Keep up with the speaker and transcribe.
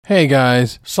Hey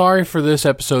guys, sorry for this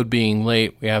episode being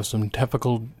late. We have some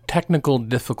technical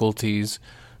difficulties.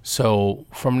 So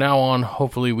from now on,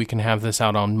 hopefully we can have this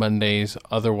out on Mondays.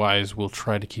 Otherwise, we'll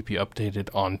try to keep you updated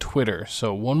on Twitter.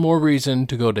 So one more reason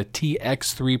to go to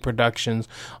TX3 Productions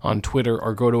on Twitter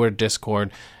or go to our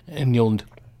Discord and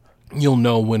you'll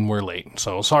know when we're late.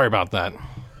 So sorry about that.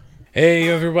 Hey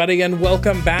everybody, and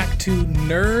welcome back to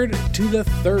Nerd to the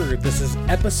Third. This is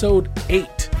episode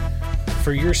 8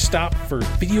 for your stop for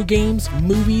video games,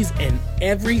 movies, and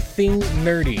everything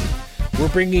nerdy. We're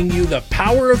bringing you the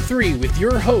Power of Three with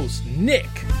your host, Nick,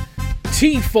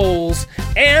 T. Foles,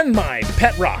 and my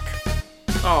pet rock.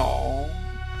 Oh.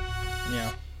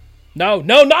 Yeah. No,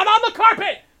 not on the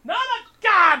carpet!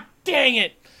 God dang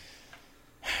it!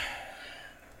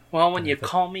 Well, when you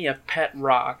call me a pet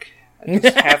rock, I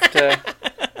just have to...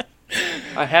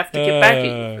 I have to get back at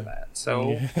you for that.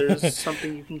 So there's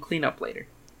something you can clean up later.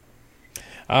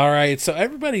 All right, so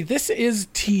everybody, this is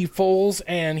T. Foles,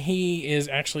 and he is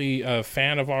actually a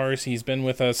fan of ours. He's been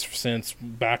with us since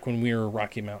back when we were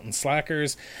Rocky Mountain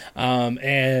Slackers,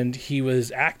 and he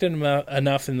was active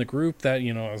enough in the group that,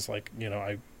 I was like,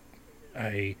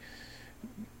 I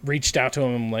reached out to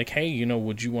him like, hey,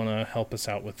 would you want to help us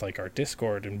out with like our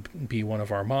Discord and be one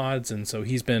of our mods? And so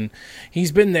he's been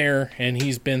there, and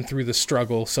he's been through the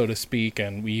struggle, so to speak.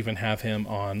 And we even have him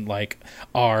on like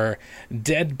our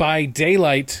Dead by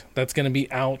Daylight that's going to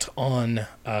be out on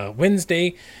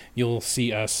Wednesday. You'll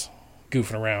see us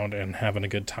goofing around and having a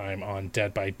good time on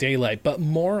Dead by Daylight, but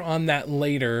more on that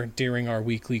later during our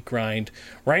weekly grind.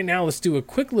 Right now, let's do a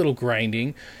quick little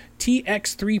grinding.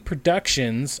 TX3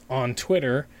 Productions on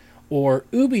Twitter, or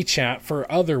UbiChat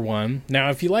for other one.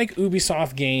 Now, if you like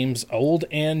Ubisoft games, old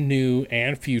and new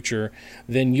and future,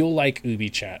 then you'll like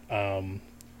UbiChat.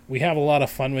 We have a lot of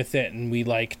fun with it, and we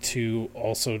like to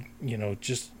also,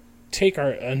 just take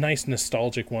a nice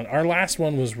nostalgic one. Our last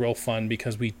one was real fun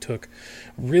because we took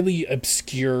really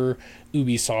obscure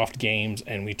Ubisoft games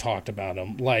and we talked about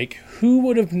them. Like, who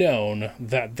would have known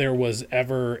that there was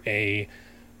ever a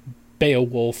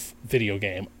Beowulf video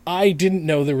game? I didn't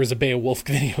know there was a Beowulf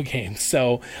video game.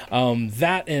 So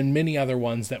that and many other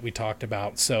ones that we talked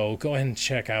about. So go ahead and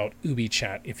check out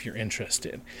UbiChat if you're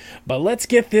interested. But let's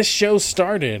get this show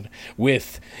started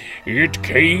with It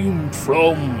Came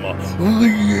From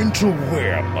the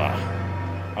Interweb.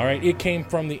 All right, It Came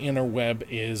From the Interweb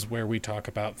is where we talk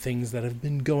about things that have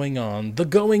been going on, the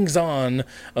goings-on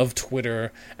of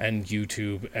Twitter and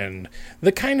YouTube, and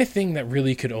the kind of thing that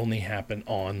really could only happen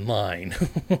online.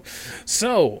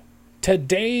 So,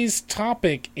 today's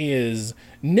topic is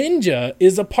Ninja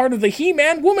is a part of the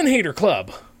He-Man Woman Hater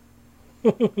Club.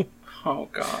 Oh,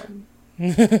 God.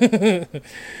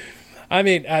 I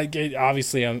mean,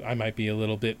 obviously, I might be a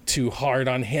little bit too hard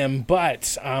on him,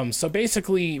 but so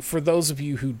basically, for those of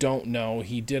you who don't know,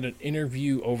 he did an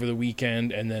interview over the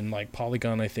weekend, and then like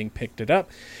Polygon, I think, picked it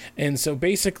up, and so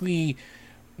basically,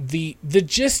 the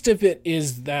gist of it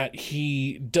is that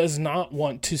he does not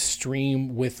want to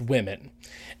stream with women,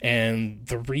 and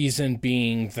the reason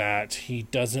being that he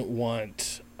doesn't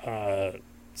want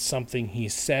something he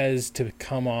says to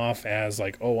come off as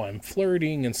like, oh, I'm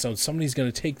flirting, and so somebody's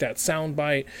going to take that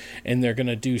soundbite and they're going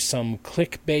to do some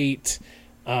clickbait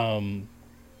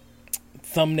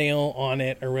thumbnail on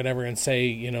it or whatever and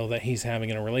say, that he's having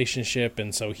a relationship,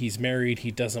 and so he's married. He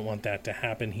doesn't want that to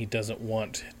happen. He doesn't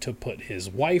want to put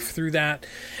his wife through that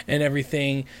and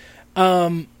everything.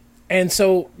 And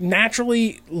so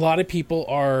naturally, a lot of people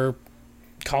are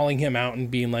calling him out and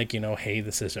being like, hey,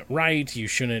 this isn't right. You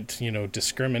shouldn't,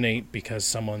 discriminate because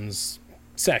someone's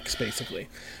sex, basically.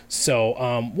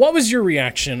 So, what was your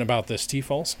reaction about this,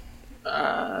 T-Falls?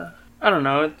 I don't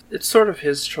know. It's sort of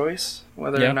his choice,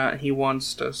 whether or not he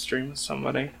wants to stream with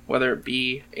somebody, whether it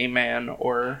be a man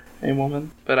or a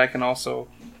woman. But I can also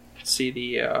see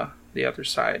the other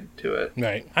side to it.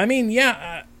 Right. I mean,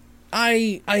 yeah,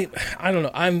 I don't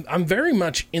know. I'm very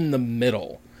much in the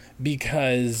middle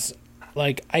because,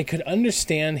 like, I could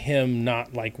understand him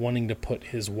not, like, wanting to put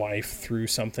his wife through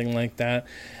something like that.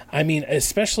 I mean,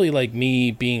 especially, like,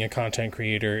 me being a content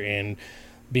creator and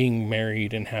being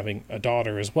married and having a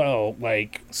daughter as well.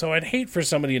 Like, so I'd hate for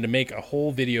somebody to make a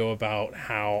whole video about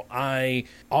how I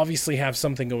obviously have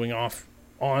something going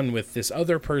on with this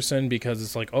other person because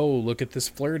it's like, oh, look at this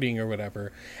flirting or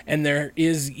whatever. And there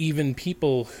is even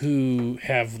people who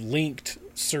have linked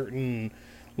certain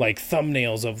like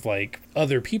thumbnails of like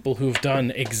other people who've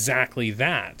done exactly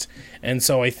that. And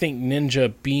so I think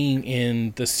Ninja, being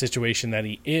in the situation that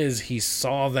he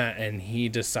saw that and he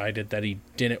decided that he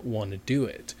didn't want to do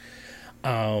it.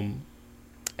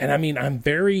 And I mean, I'm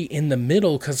very in the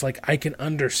middle because, like, I can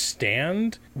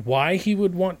understand why he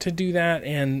would want to do that,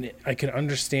 and I can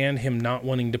understand him not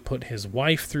wanting to put his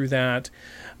wife through that.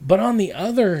 But on the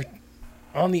other,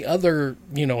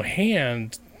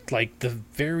 hand, like, the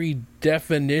very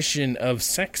definition of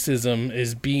sexism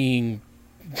is being,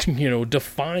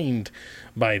 defined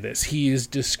by this. He is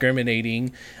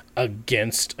discriminating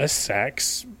against a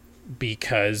sex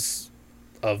because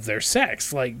of their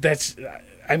sex. Like,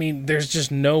 there's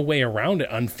just no way around it,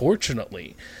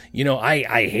 unfortunately.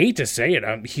 I hate to say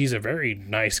it. He's a very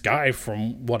nice guy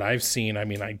from what I've seen. I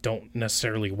mean, I don't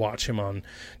necessarily watch him on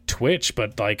Twitch,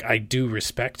 but, like, I do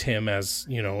respect him as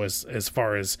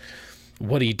far as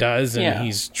what he does, and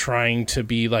he's trying to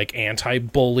be, like,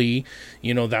 anti-bully.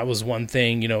 That was one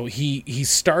thing. He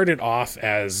started off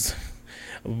as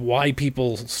why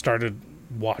people started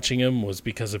watching him was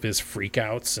because of his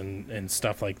freakouts and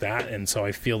stuff like that. And so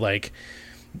I feel like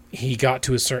he got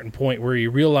to a certain point where he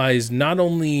realized, not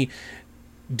only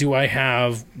do I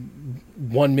have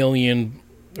 1 million,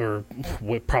 or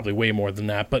probably way more than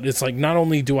that, but it's like, not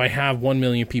only do I have 1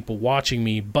 million people watching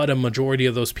me, but a majority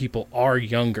of those people are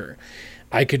younger.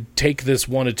 I could take this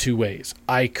one of two ways.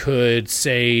 I could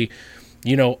say,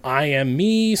 I am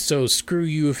me, so screw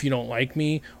you if you don't like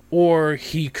me. Or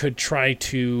he could try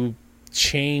to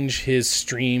change his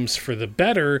streams for the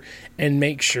better and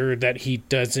make sure that he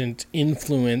doesn't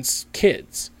influence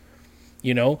kids.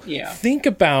 Think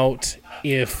about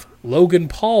if Logan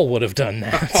Paul would have done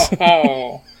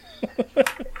that.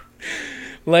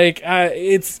 Like,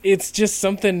 it's just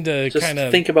something to kind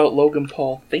of think about. Logan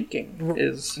Paul thinking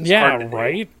is hard to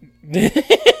right.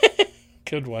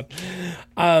 Good one.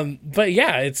 But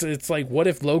yeah, it's like, what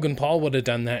if Logan Paul would have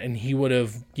done that and he would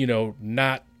have,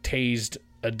 not tased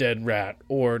a dead rat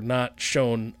or not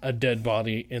shown a dead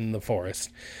body in the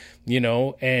forest,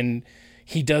 and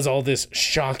he does all this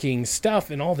shocking stuff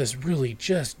and all this really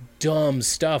just dumb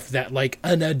stuff that, like,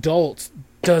 an adult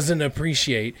doesn't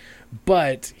appreciate,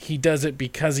 but he does it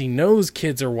because he knows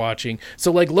kids are watching.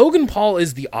 So, like, Logan Paul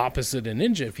is the opposite of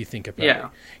Ninja, if you think about it.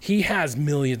 He has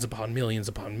millions upon millions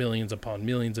upon millions upon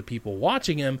millions of people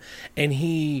watching him, and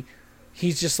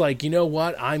he's just like, you know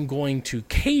what, I'm going to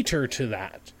cater to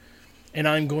that, and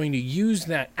I'm going to use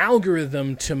that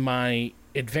algorithm to my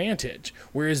advantage.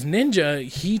 Whereas Ninja,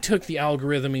 he took the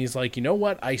algorithm and he's like, you know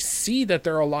what, I see that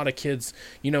there are a lot of kids,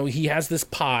 he has this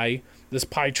pie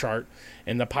chart,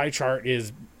 and the pie chart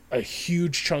is a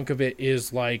huge chunk of it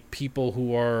is like people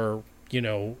who are,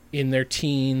 in their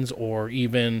teens or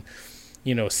even,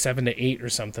 7 to 8 or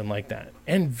something like that.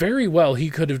 And very well, he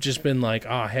could have just been like,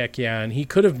 heck yeah. And he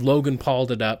could have Logan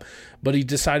Paul'd it up, but he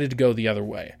decided to go the other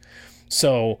way.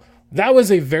 So that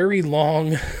was a very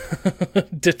long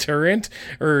deterrent,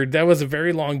 or that was a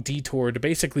very long detour to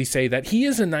basically say that he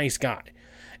is a nice guy.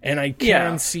 And I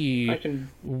can see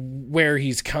where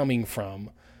he's coming from.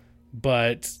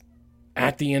 But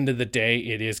at the end of the day,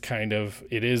 it is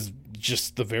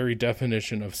just the very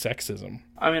definition of sexism.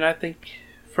 I mean, I think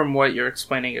from what you're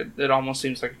explaining, it almost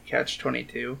seems like a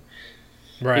catch-22.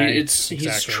 Right.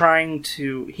 He's trying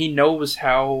to... He knows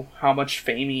how much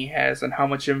fame he has and how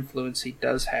much influence he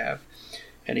does have.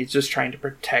 And he's just trying to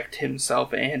protect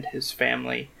himself and his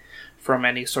family from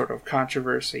any sort of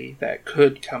controversy that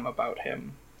could come about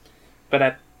him. But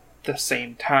at the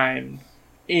same time,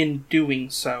 in doing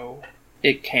so,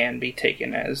 it can be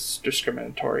taken as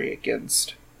discriminatory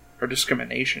against, or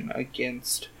discrimination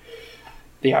against,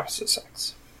 the opposite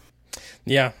sex.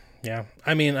 Yeah.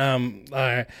 I mean,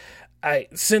 I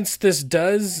since this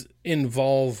does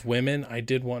involve women, I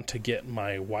did want to get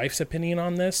my wife's opinion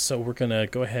on this, so we're going to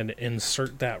go ahead and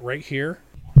insert that right here.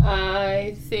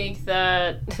 I think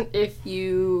that if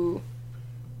you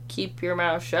keep your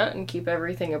mouth shut and keep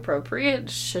everything appropriate, it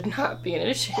should not be an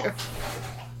issue.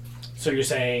 So are you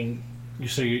saying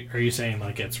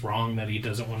like it's wrong that he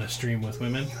doesn't want to stream with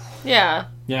women? Yeah.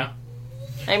 Yeah.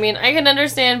 I mean, I can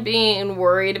understand being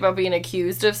worried about being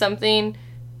accused of something,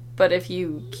 but if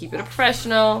you keep it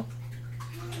professional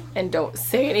and don't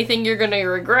say anything you're going to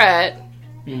regret,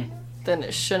 then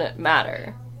it shouldn't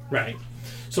matter. Right.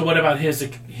 So what about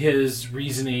his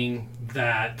reasoning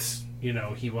that,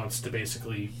 he wants to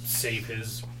basically save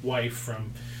his wife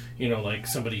from, like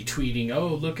somebody tweeting,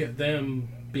 oh, look at them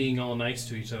being all nice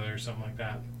to each other or something like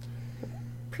that?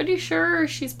 Pretty sure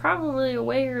she's probably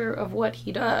aware of what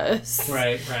he does.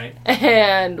 Right.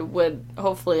 And would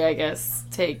hopefully, I guess,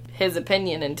 take his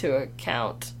opinion into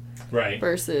account. Right.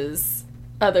 Versus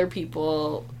other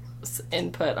people's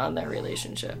input on their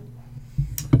relationship.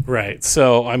 Right.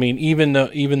 So, I mean, even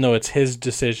though it's his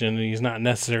decision and he's not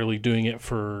necessarily doing it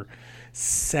for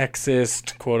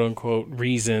sexist, quote unquote,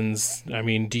 reasons, I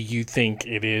mean, do you think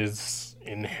it is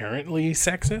inherently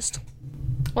sexist?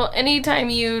 Well, anytime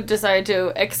you decide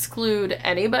to exclude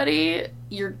anybody,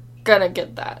 you're gonna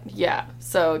get that. Yeah.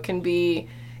 So it can be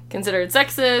considered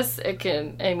sexist. It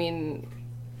can, I mean,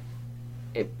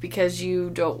 because you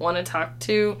don't want to talk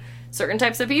to certain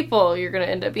types of people, you're going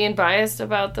to end up being biased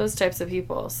about those types of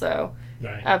people. So,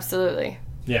 right. Absolutely.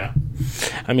 Yeah.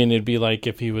 I mean, it'd be like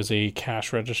if he was a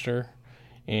cash register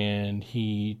and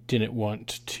he didn't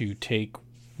want to take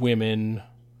women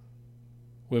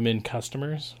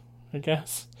customers, I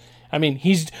guess. I mean,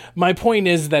 my point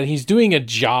is that he's doing a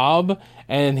job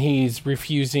and he's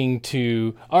refusing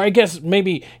to, or I guess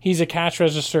maybe he's a cash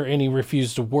register and he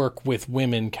refused to work with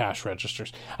women cash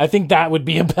registers. I think that would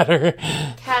be a better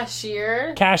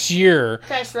cashier. Cash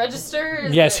register.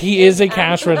 Yes, he is a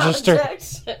cash register.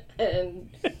 And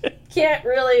can't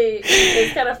really,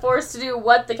 is kind of forced to do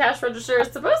what the cash register is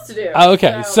supposed to do.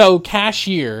 Okay, so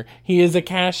cashier, he is a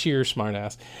cashier,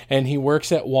 smartass, and he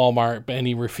works at Walmart, and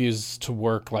he refuses to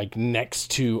work like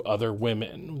next to other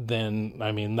women. Then,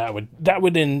 I mean, that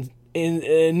would in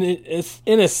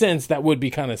a sense that would be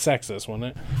kind of sexist,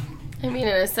 wouldn't it? I mean,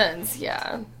 in a sense,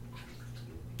 yeah.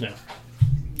 Yeah.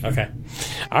 Okay.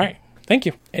 All right. Thank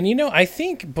you. And I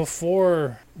think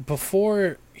before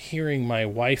hearing my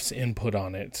wife's input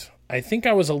on it, I think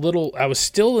I was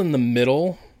still in the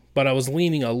middle, but I was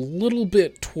leaning a little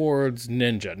bit towards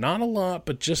Ninja. Not a lot,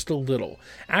 but just a little.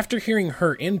 After hearing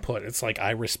her input, it's like,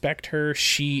 I respect her.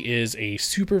 She is a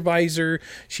supervisor.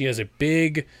 She has a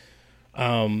big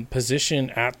position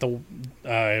at the,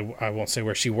 I won't say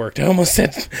where she worked. I almost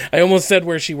said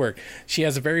where she worked. She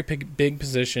has a very big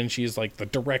position. She's like the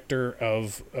director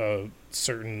of a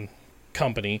certain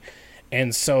company.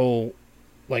 And so,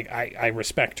 like, I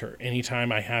respect her.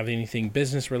 Anytime I have anything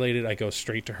business related, I go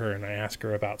straight to her and I ask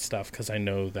her about stuff because I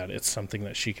know that it's something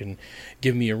that she can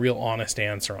give me a real honest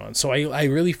answer on. So I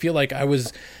really feel like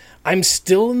I'm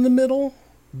still in the middle,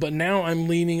 but now I'm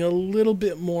leaning a little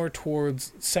bit more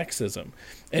towards sexism.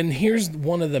 And here's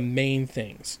one of the main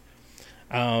things.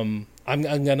 I'm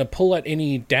going to pull at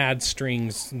any dad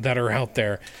strings that are out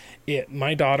there.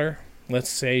 My daughter, let's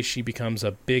say she becomes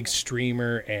a big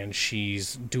streamer and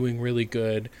she's doing really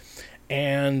good.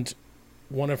 And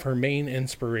one of her main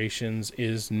inspirations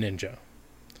is Ninja.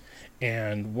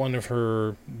 And one of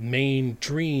her main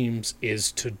dreams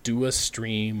is to do a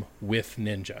stream with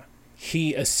Ninja.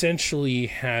 He essentially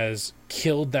has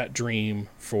killed that dream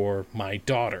for my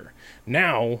daughter.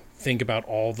 Now, think about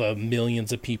all the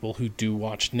millions of people who do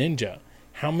watch Ninja.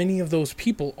 How many of those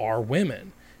people are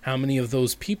women? How many of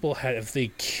those people have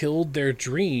they killed their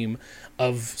dream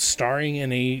of starring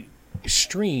in a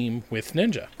stream with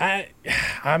Ninja? I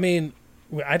mean,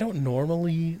 I don't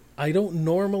normally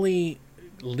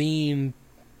lean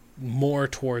more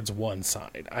towards one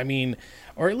side. I mean,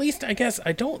 or at least I guess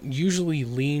I don't usually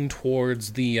lean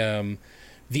towards the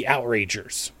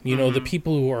outragers. The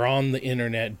people who are on the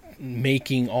internet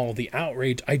making all the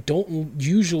outrage. I don't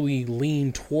usually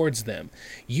lean towards them.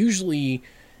 Usually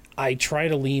I try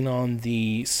to lean on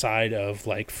the side of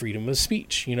like freedom of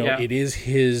speech. It is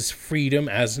his freedom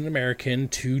as an American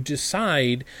to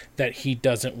decide that he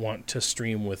doesn't want to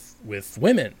stream with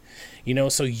women.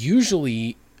 So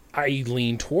usually I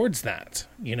lean towards that.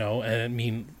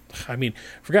 And I mean,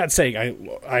 for God's sake, I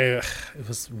it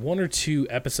was 1 or 2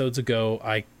 episodes ago,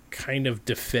 I kind of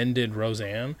defended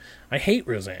Roseanne. I hate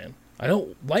Roseanne. I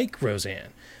don't like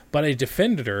Roseanne, but I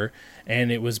defended her,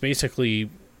 and it was basically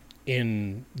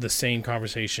in the same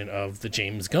conversation of the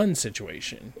James Gunn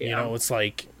situation. It's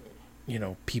like,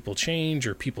 people change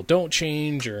or people don't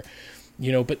change, or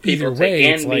but people either way,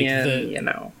 it's like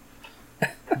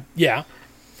yeah.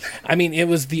 I mean, it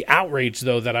was the outrage,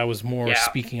 though, that I was more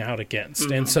speaking out against.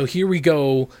 Mm-hmm. And so here we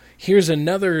go. Here's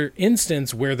another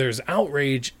instance where there's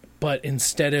outrage, but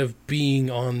instead of being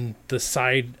on the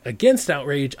side against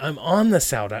outrage, I'm on the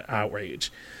side of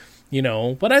outrage.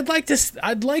 But I'd like to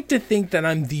think that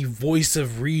I'm the voice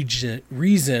of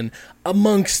reason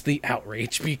amongst the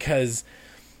outrage, because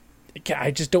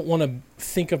I just don't want to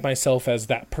think of myself as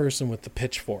that person with the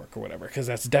pitchfork or whatever, because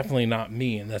that's definitely not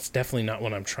me, and that's definitely not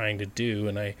what I'm trying to do.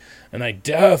 And I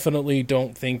definitely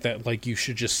don't think that like you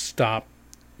should just stop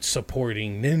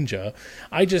supporting Ninja.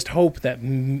 I just hope that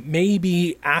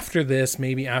maybe after this,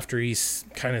 maybe after he's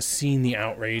kind of seen the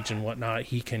outrage and whatnot,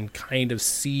 he can kind of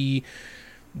see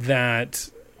that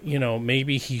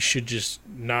maybe he should just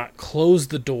not close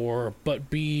the door, but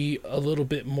be a little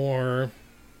bit more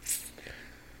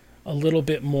I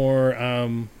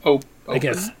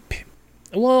guess,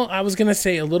 well, I was gonna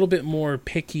say a little bit more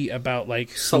picky about like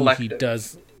selective. Who he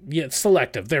does.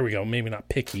 selective. There we go. Maybe not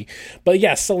picky, but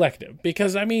yeah, selective.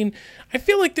 Because I mean, I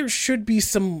feel like there should be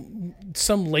some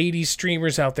lady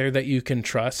streamers out there that you can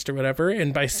trust or whatever.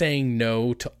 And by saying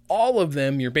no to all of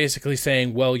them, you're basically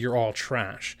saying, well, you're all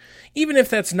trash. Even if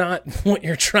that's not what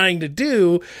you're trying to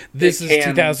do, this is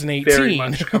 2018. Very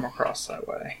much come across that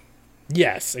way.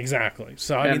 Yes, exactly.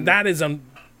 So I mean, that is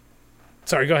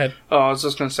Sorry, go ahead. Oh, I was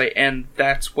just going to say, and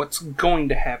that's what's going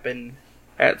to happen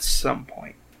at some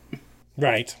point.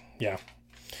 Right. Yeah.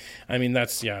 I mean,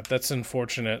 that's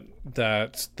unfortunate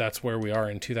that that's where we are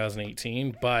in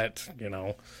 2018, but, you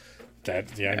know, I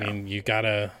mean, you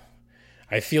gotta,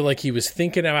 I feel like he was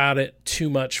thinking about it too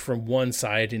much from one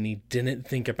side and he didn't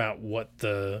think about what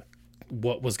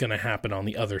was going to happen on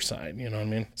the other side. You know what I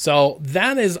mean? So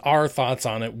that is our thoughts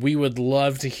on it. We would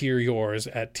love to hear yours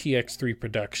at TX3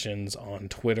 Productions on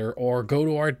Twitter, or go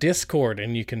to our Discord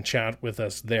and you can chat with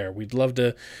us there. We'd love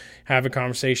to have a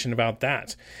conversation about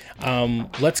that.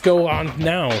 Let's go on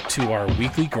now to our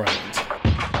weekly grind.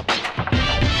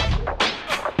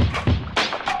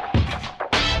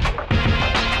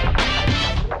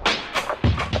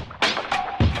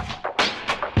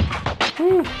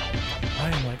 Whew.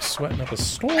 I'm like sweating up a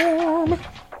storm.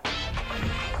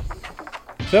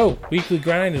 So, weekly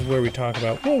grind is where we talk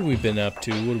about what we've been up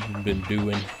to, what have we been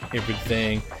doing,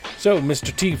 everything. So,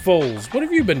 Mr. T. Foles, what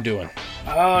have you been doing?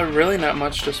 Really not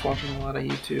much, just watching a lot of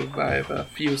YouTube. I have a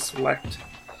few select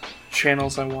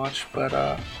channels I watch,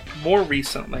 but more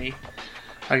recently,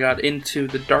 I got into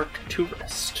The Dark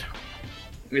Tourist.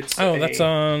 That's on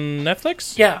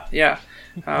Netflix? Yeah.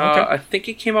 Okay. I think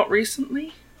it came out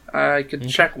recently. I could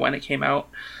check when it came out.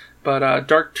 But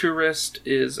Dark Tourist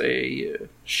is a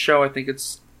show, I think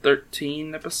it's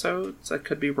 13 episodes. I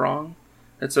could be wrong.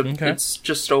 It's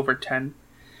just over 10.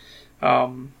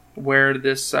 Where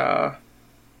this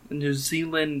New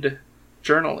Zealand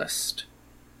journalist,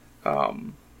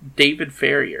 David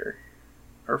Farrier,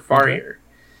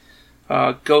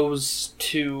 goes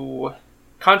to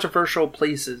controversial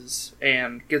places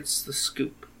and gets the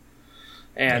scoop.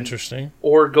 Interesting.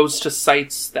 Or goes to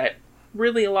sites that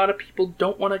really a lot of people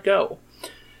don't want to go.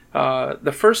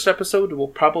 The first episode will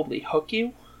probably hook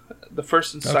you. The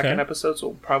first and second episodes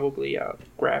will probably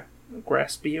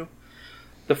grasp you.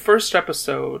 The first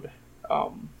episode,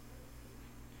 from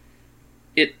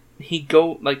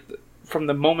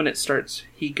the moment it starts,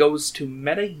 he goes to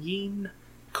Medellin,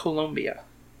 Colombia.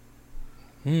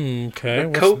 Okay.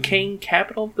 The cocaine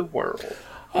capital of the world.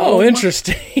 Oh,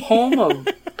 interesting. Home of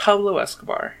Pablo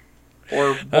Escobar.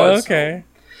 Or was. Okay.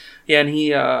 Yeah, and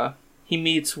he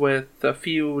meets with a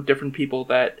few different people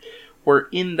that were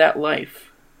in that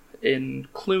life,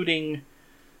 including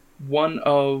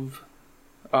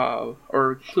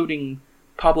including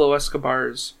Pablo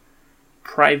Escobar's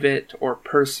private or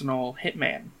personal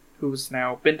hitman, who's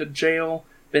now been to jail,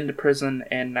 been to prison,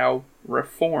 and now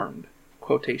reformed,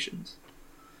 quotations.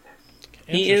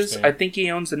 I think he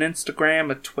owns an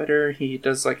Instagram, a Twitter, he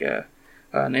does like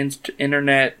an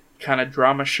internet kind of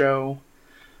drama show,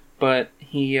 but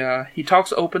he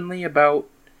talks openly about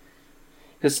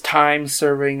his time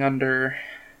serving under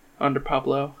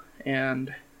Pablo,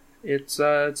 and it's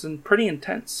pretty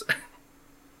intense.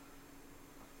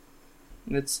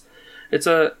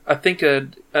 I think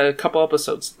a couple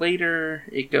episodes later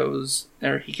he goes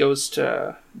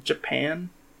to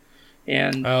Japan,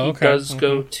 and he does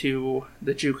go to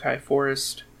the Jukai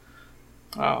Forest,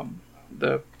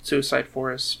 the Suicide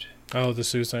Forest. Oh, the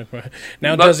Suicide Forest.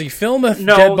 Now, does he film a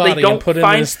dead body and put it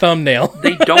in his thumbnail?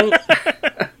 They don't.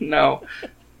 No.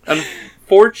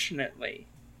 Unfortunately,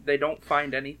 they don't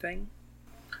find anything.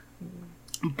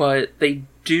 But they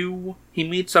do. He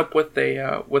meets up with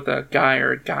a guy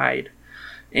or a guide,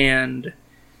 and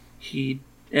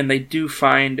they do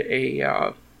find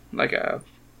a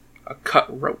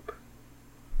cut rope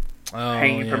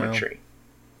hanging from a tree.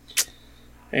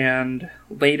 And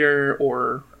later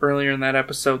or earlier in that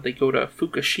episode, they go to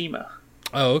Fukushima.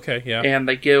 Oh, okay, yeah. And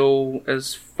they go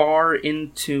as far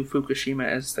into Fukushima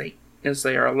as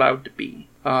they are allowed to be.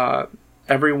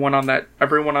 Everyone on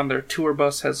their tour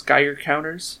bus has Geiger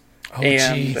counters. Oh,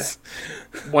 and jeez.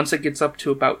 Once it gets up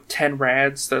to about 10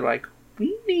 rads, they're like,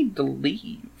 we need to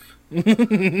leave.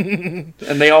 And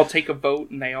they all take a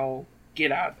vote and they all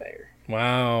get out of there.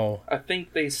 Wow. I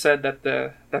think they said that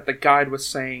the guide was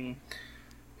saying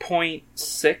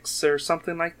 0.6 or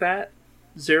something like that.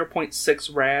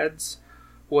 0.6 rads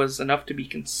was enough to be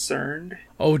concerned.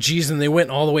 Oh, geez, and they went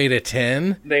all the way to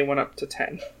 10? They went up to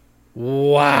 10.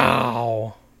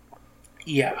 Wow.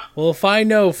 Yeah. Well, if I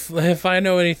know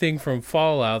anything from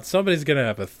Fallout, somebody's gonna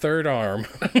have a third arm.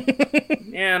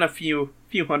 Yeah, in a few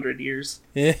hundred years.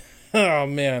 Yeah. Oh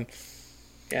man.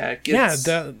 Yeah, it gets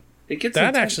that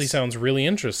intense. actually sounds really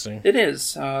interesting. It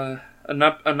is.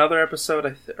 Another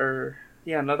episode,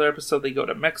 another episode. They go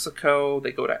to Mexico.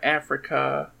 They go to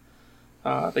Africa.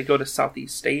 They go to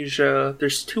Southeast Asia.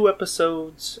 There's 2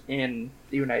 episodes in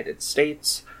the United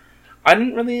States. I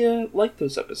didn't really like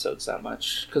those episodes that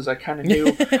much because I kind of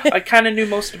knew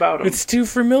most about them. It's too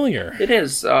familiar. It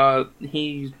is.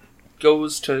 He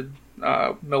goes to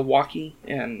Milwaukee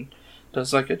and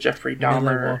does like a Jeffrey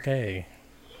Dahmer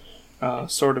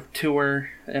sort of tour,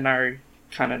 and I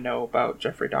kind of know about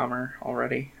Jeffrey Dahmer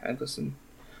already. I listen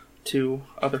to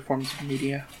other forms of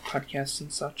media, podcasts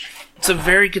and such. It's a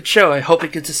very good show. I hope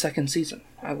it gets a 2nd season.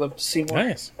 I'd love to see more.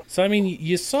 Nice. So, I mean,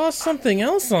 you saw something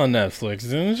else on Netflix,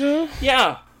 didn't you?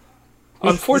 Yeah.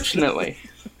 Unfortunately.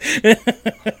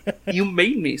 You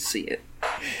made me see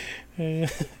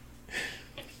it.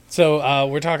 So,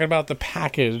 we're talking about The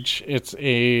Package. It's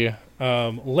a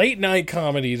late-night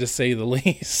comedy, to say the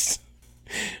least.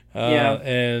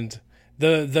 And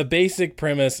the basic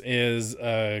premise is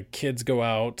kids go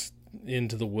out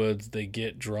into the woods, they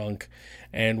get drunk,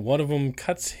 and one of them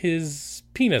cuts his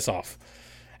penis off.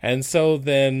 And so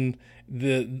then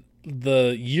the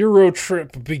Euro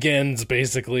trip begins,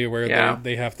 basically, where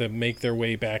they have to make their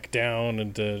way back down.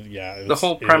 And the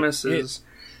whole premise is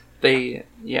Nick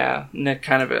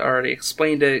kind of already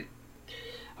explained it.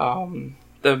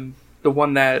 The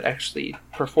one that actually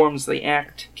performs the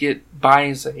act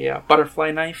buys a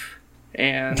butterfly knife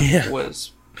and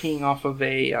was peeing off of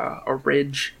a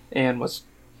ridge and was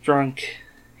drunk.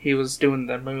 He was doing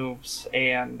the moves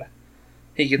and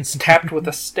he gets tapped with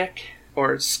a stick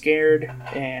or is scared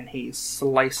and he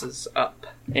slices up.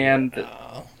 And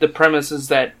the premise is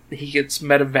that he gets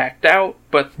medevaced out,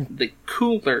 but the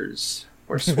coolers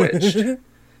were switched.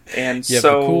 And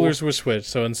the coolers were switched.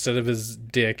 So instead of his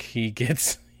dick, he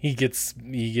gets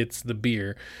the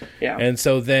beer. Yeah. And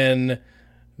so then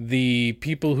the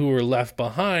people who were left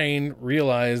behind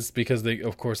realize, because they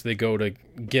go to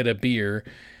get a beer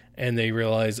and they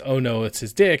realize, oh no, it's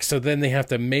his dick. So then they have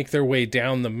to make their way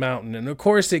down the mountain. And of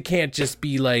course it can't just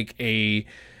be like a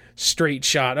straight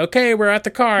shot. Okay, we're at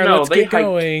the car. Let's get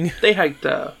going. They hiked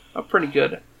a pretty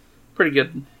good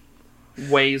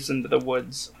ways into the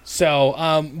woods. So,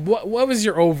 what was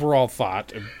your overall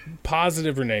thought?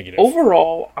 Positive or negative?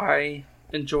 Overall, I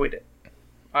enjoyed it.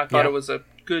 I thought it was a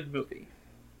good movie.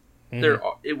 Mm.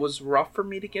 It was rough for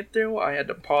me to get through. I had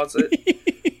to pause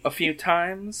it a few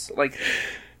times. Like,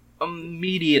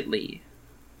 immediately,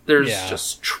 there's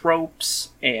just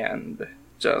tropes and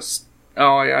just,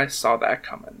 I saw that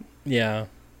coming. Yeah.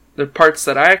 The parts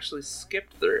that I actually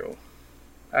skipped through,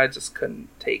 I just couldn't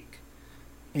take.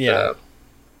 Yeah.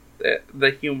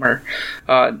 The humor.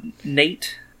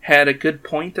 Nate had a good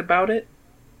point about it,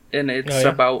 and it's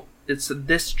it's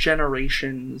this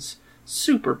generation's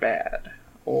Superbad,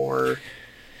 or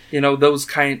those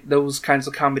kinds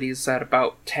of comedies that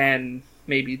about 10,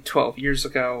 maybe 12 years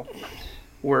ago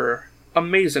were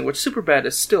amazing. Which Superbad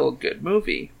is still a good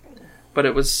movie, but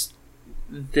it was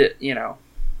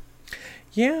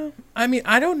Yeah, I mean,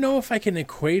 I don't know if I can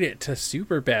equate it to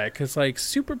Superbad, because, like,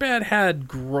 Superbad had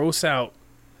gross out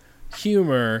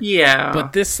humor. Yeah.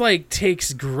 But this, like,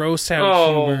 takes gross out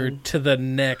humor to the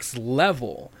next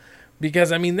level.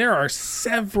 Because, I mean, there are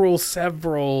several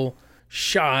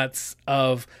shots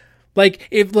of, like,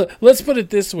 let's put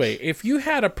it this way. If you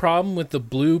had a problem with the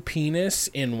blue penis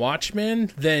in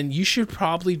Watchmen, then you should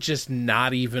probably just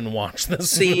not even watch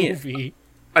this movie.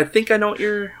 I think I know what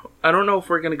I don't know if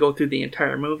we're going to go through the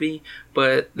entire movie,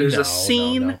 but there's a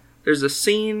scene. No. There's a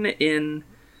scene in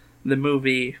the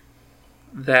movie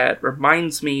that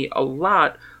reminds me a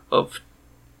lot of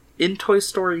in Toy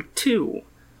Story 2.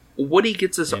 Woody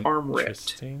gets his arm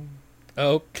ripped.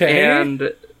 Okay.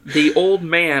 And the old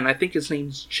man, I think his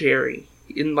name's Jerry.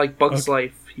 In like Bug's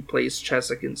Life, he plays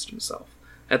chess against himself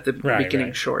at the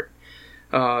beginning short.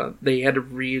 They had to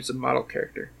reuse a model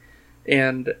character,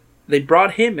 and they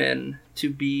brought him in to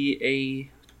be a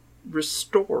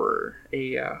restorer,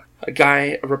 a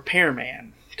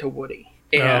repairman to Woody.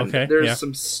 And there's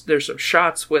some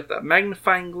shots with a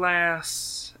magnifying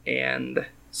glass and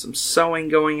some sewing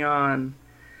going on.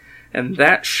 And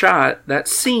that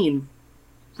scene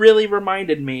really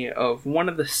reminded me of one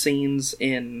of the scenes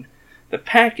in The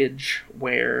Package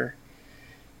where,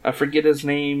 I forget his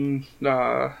name,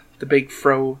 the big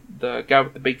fro, the guy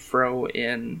with the big fro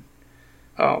in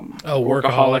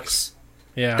Workaholics.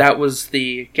 Yeah. That was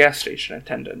the gas station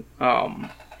attendant.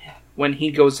 When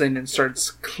he goes in and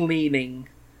starts cleaning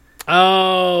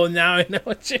Oh, now I know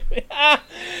what you mean.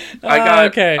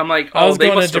 Okay. I'm like, oh,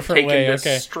 they must have taken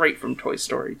this straight from Toy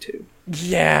Story 2.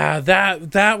 Yeah,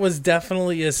 that was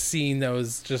definitely a scene that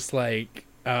was just like,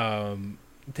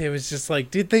 it was just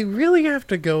like, did they really have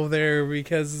to go there?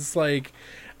 Because it's like,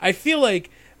 I feel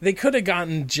like they could have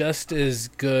gotten just as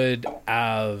good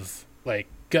of like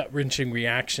gut-wrenching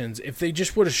reactions if they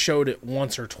just would have showed it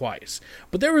once or twice.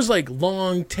 But there was like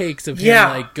long takes of him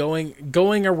like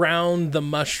going around the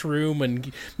mushroom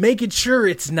and making sure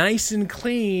it's nice and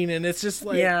clean, and it's just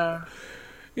like, and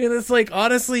it's like,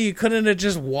 honestly, you couldn't have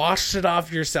just washed it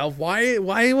off yourself. Why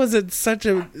was it such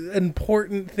an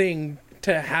important thing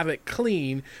to have it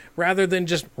clean rather than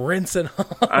just rinse it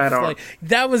off? I don't. Like,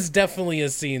 that was definitely a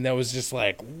scene that was just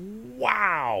like,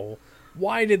 wow.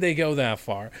 Why did they go that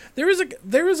far?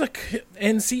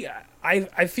 And see,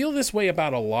 I feel this way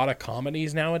about a lot of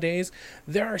comedies nowadays.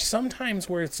 There are some times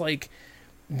where it's like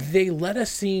they let a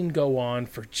scene go on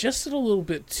for just a little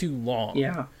bit too long.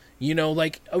 Yeah. You know,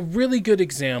 like a really good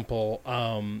example,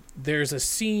 there's a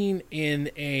scene in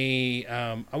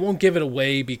I won't give it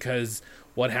away because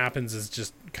what happens is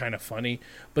just kind of funny,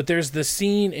 but there's the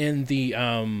scene in the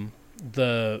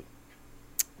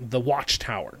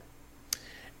Watchtower.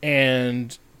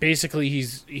 And basically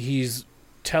he's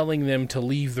telling them to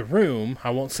leave the room.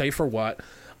 I won't say for what.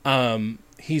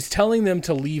 He's telling them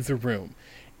to leave the room.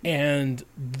 And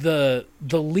the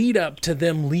lead up to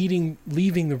them leaving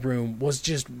the room was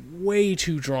just way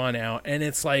too drawn out. And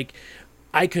it's like,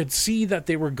 I could see that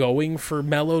they were going for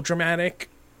melodramatic,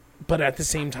 but at the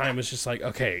same time it's just like,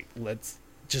 okay, let's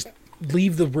just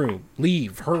leave the room.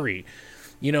 Leave, hurry.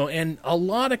 You know, and a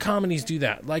lot of comedies do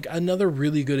that. Like, another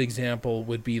really good example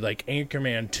would be, like,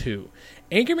 Anchorman 2.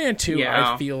 Anchorman 2,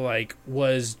 I feel like,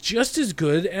 was just as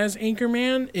good as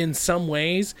Anchorman in some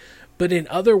ways, but in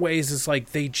other ways, it's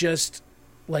like they just,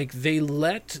 like, they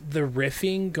let the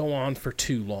riffing go on for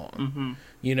too long. Mm-hmm.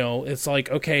 You know, it's like,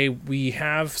 okay, we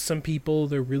have some people,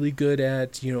 they're really good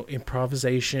at, you know,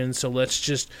 improvisation, so let's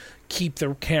just keep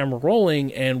the camera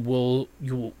rolling, and we'll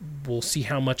see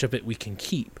how much of it we can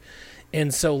keep.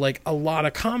 And so, like, a lot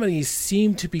of comedies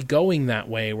seem to be going that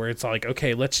way, where it's like,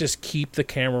 okay, let's just keep the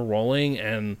camera rolling.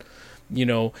 And, you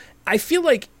know, I feel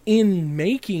like in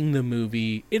making the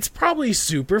movie, it's probably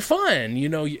super fun. You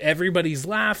know, everybody's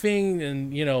laughing.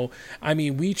 And, you know, I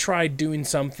mean, we tried doing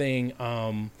something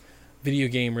video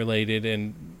game related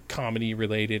and comedy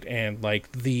related, and,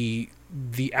 like, the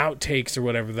outtakes or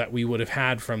whatever that we would have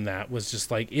had from that was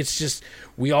just like, it's just,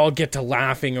 we all get to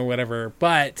laughing or whatever.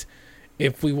 But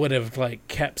if we would have, like,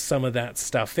 kept some of that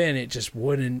stuff in, it just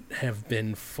wouldn't have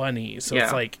been funny. So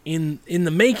it's like, in the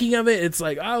making of it, it's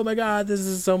like, oh my God, this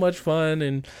is so much fun.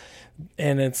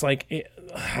 And it's like,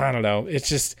 I don't know. It's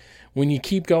just, when you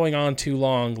keep going on too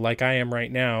long, like I am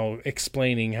right now,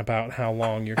 explaining about how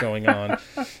long you're going on.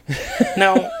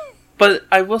 Now, but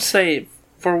I will say,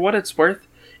 for what it's worth,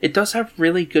 it does have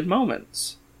really good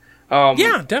moments.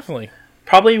 Yeah, definitely.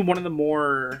 Probably one of the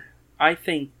more, I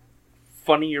think,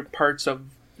 funnier parts of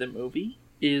the movie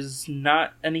is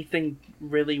not anything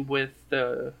really with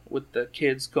the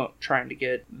kids trying to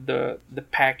get the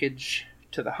package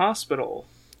to the hospital,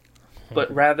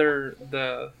 but rather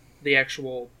the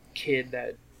actual kid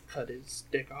that cut his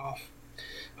dick off.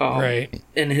 Right.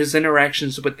 And his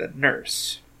interactions with the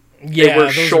nurse. Yeah, they were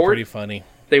those short, are pretty funny.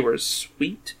 They were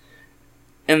sweet,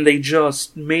 and they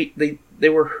just they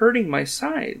were hurting my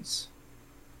sides.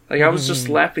 Like, I was just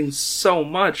laughing so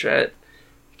much at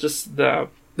just the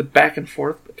back and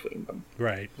forth between them.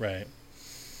 Right.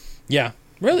 Yeah,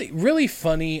 really, really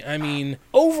funny. I mean,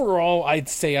 overall, I'd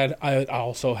say I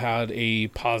also had a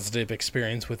positive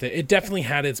experience with it. It definitely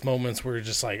had its moments where you're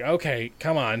just like, okay,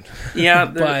 come on. Yeah,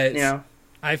 but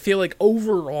I feel like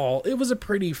overall, it was a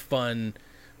pretty funny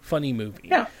movie.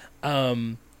 Yeah.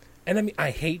 And I mean, I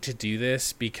hate to do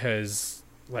this because,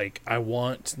 like, I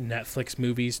want Netflix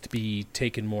movies to be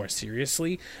taken more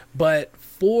seriously, but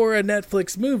for a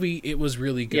Netflix movie, it was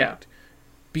really good. Yeah.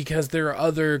 Because there are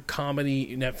other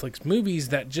comedy Netflix movies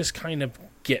that just kind of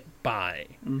get by.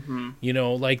 Mm-hmm. You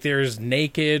know, like there's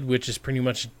Naked, which is pretty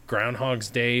much Groundhog's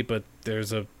Day, but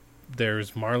there's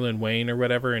Marlon Wayne or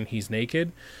whatever, and he's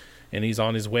naked, and he's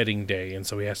on his wedding day, and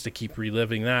so he has to keep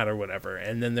reliving that or whatever.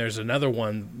 And then there's another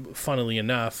one, funnily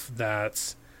enough,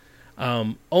 that's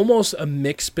almost a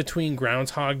mix between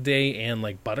Groundhog Day and,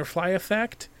 like, Butterfly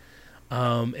Effect.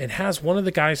 It has one of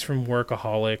the guys from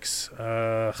Workaholics.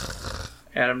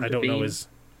 Adam I don't Devine. know his.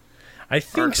 I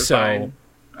think so.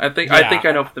 I think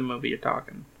I know the movie you're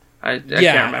talking. I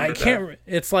can't remember.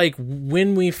 It's like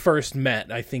When We First Met,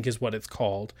 I think is what it's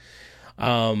called.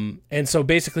 And so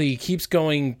basically he keeps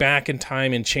going back in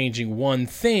time and changing one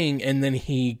thing, and then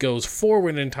he goes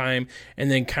forward in time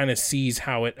and then kind of sees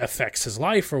how it affects his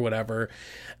life or whatever.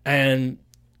 And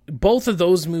both of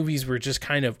those movies were just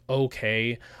kind of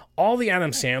okay. All the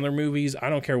Adam Sandler movies, I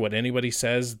don't care what anybody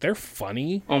says, they're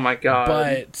funny. Oh my God.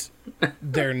 But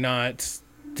they're not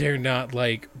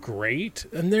like great.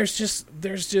 And there's just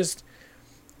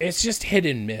it's just hit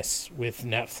and miss with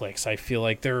Netflix. I feel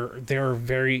like they're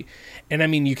very, and I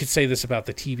mean, you could say this about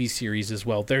the TV series as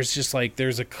well. There's just like,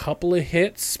 there's a couple of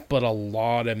hits, but a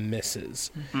lot of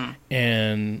misses. Mm-hmm.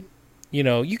 And, you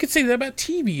know, you could say that about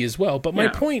TV as well. But my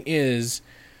point is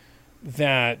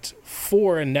that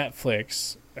for a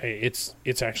Netflix,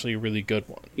 it's actually a really good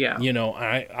one. Yeah. You know,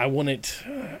 I wouldn't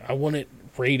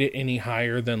rate it any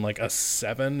higher than like a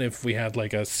 7 if we had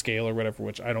like a scale or whatever,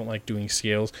 which I don't like doing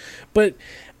scales. But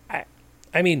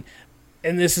I mean,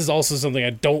 and this is also something I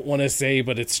don't want to say,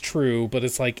 but it's true, but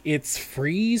it's like, it's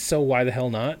free, so why the hell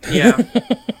not? Yeah.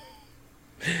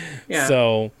 Yeah.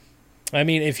 So, I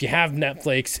mean, if you have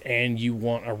Netflix and you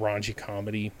want a raunchy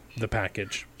comedy, the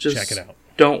package, just check it out.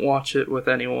 Don't watch it with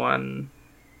anyone.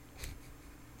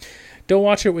 Don't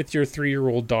watch it with your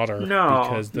 3-year-old daughter. No,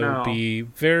 because there'll be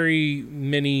very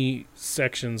many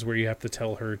sections where you have to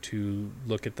tell her to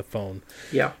look at the phone.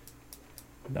 Yeah.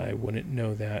 I wouldn't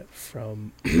know that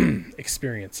from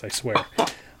experience, I swear.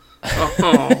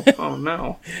 Oh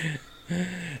no.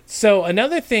 So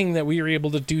another thing that we were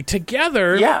able to do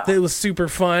together that was super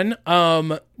fun,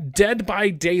 Dead by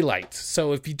Daylight.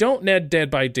 So if you don't know Dead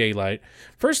by Daylight,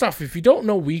 first off, if you don't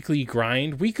know Weekly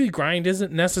Grind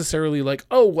isn't necessarily like,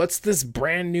 oh, what's this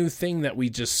brand new thing that we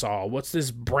just saw? What's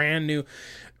this brand new...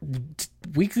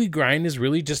 Weekly Grind is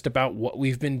really just about what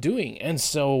we've been doing. And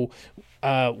so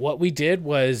what we did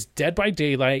was Dead by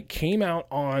Daylight came out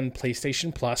on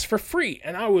PlayStation Plus for free.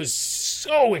 And I was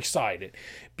so excited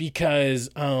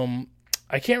because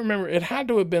I can't remember. It had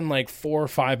to have been like 4 or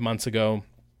 5 months ago.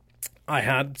 I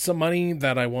had some money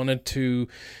that I wanted to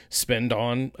spend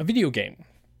on a video game.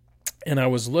 And I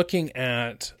was looking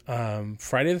at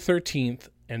Friday the 13th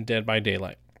and Dead by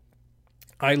Daylight.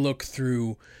 I looked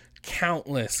through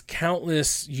countless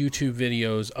YouTube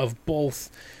videos of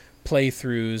both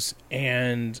playthroughs,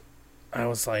 and I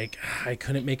was like, I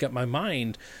couldn't make up my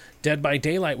mind. Dead by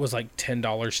Daylight was like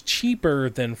 $10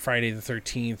 cheaper than Friday the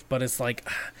 13th, but it's like,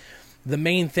 the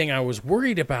main thing I was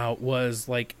worried about was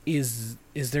like, is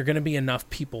there going to be enough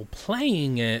people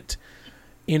playing it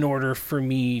in order for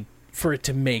it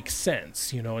to make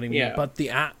sense, you know what I mean? Yeah. But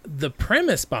the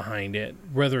premise behind it,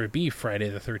 whether it be Friday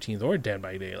the 13th or Dead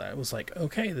by Daylight, was like,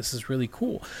 okay, this is really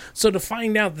cool. So to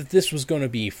find out that this was going to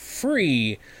be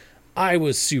free, I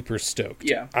was super stoked.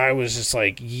 Yeah. I was just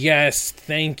like, yes,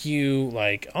 thank you.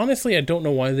 Like, honestly, I don't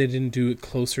know why they didn't do it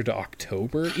closer to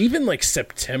October. Even like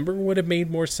September would have made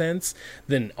more sense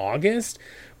than August.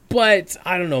 But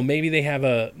I don't know, maybe they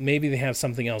have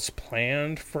something else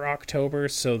planned for October,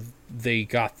 so they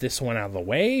got this one out of the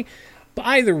way. But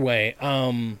either way,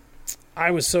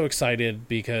 I was so excited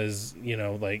because, you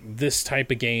know, like, this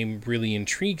type of game really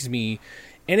intrigues me.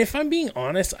 And if I'm being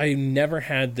honest, I never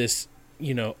had this,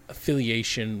 you know,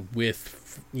 affiliation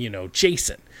with, you know,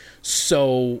 Jason.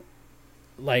 So,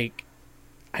 like,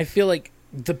 I feel like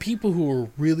the people who are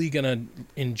really going to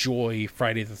enjoy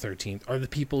Friday the 13th are the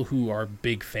people who are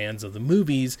big fans of the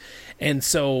movies. And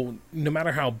so no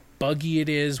matter how buggy it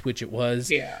is, which it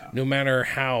was, no matter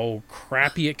how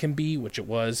crappy it can be, which it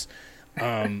was,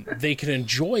 they can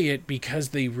enjoy it because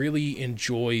they really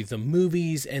enjoy the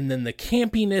movies. And then the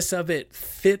campiness of it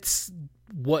fits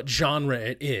what genre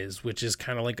it is, which is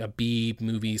kind of like a B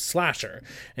movie slasher,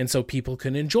 and so people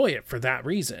can enjoy it for that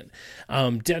reason.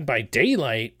 Dead by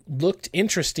Daylight looked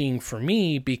interesting for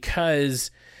me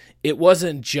because it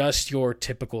wasn't just your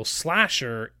typical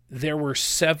slasher. There were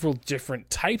several different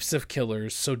types of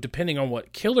killers, so depending on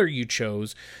what killer you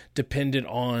chose depended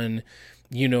on,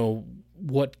 you know,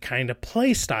 what kind of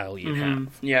play style you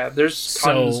have. Yeah, there's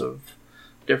tons of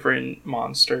different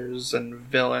monsters and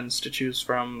villains to choose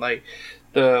from. Like,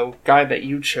 the guy that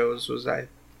you chose was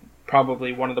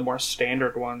probably one of the more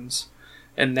standard ones.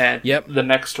 And then the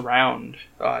next round,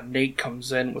 Nate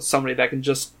comes in with somebody that can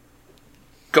just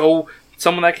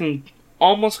someone that can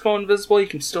almost go invisible. You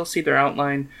can still see their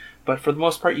outline, but for the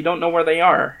most part, you don't know where they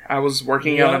are. I was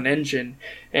working on an engine,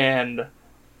 and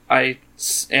I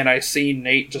see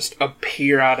Nate just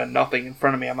appear out of nothing in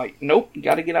front of me. I'm like, nope, you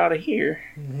gotta get out of here.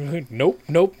 Nope.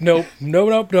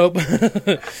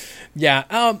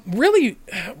 Really,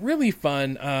 really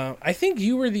fun. I think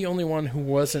you were the only one who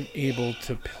wasn't able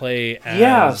to play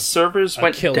as servers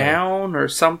went killer. down or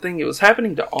something. It was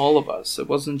happening to all of us. It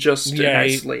wasn't just an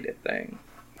isolated thing.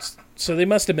 So they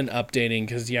must have been updating,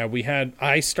 because,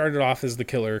 I started off as the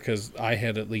killer because I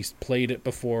had at least played it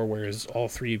before, whereas all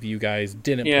three of you guys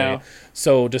didn't play it.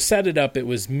 So to set it up, it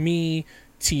was me,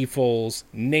 T-Foles,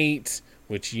 Nate,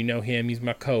 which you know him, he's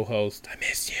my co-host, I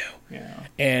miss you,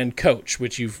 and Coach,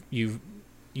 which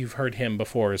you've heard him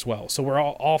before as well. So we're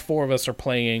all four of us are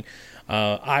playing.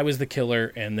 I was the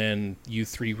killer, and then you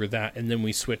three were that, and then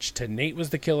we switched to Nate was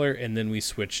the killer, and then we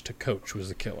switched to Coach was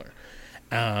the killer.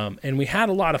 And we had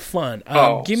a lot of fun.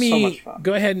 So much fun.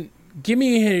 Go ahead and give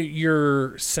me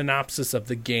your synopsis of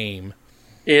the game.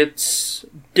 It's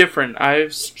different.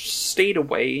 I've stayed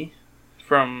away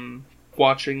from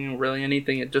watching really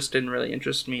anything. It just didn't really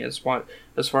interest me as far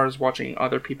as watching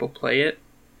other people play it.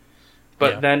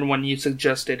 But then when you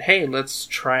suggested, hey, let's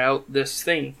try out this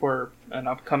thing for an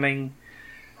upcoming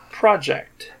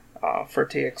project for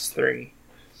TX3,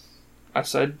 I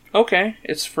said, okay,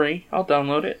 it's free. I'll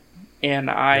download it.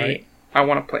 And I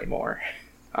want to play more.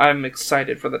 I'm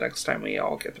excited for the next time we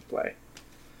all get to play.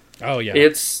 Oh yeah,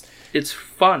 it's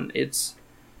fun. It's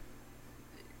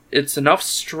enough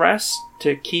stress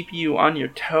to keep you on your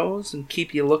toes and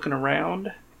keep you looking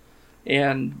around,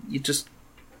 and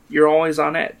you're always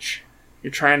on edge.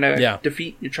 You're trying to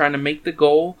defeat. You're trying to make the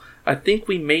goal. I think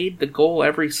we made the goal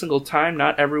every single time.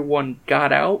 Not everyone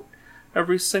got out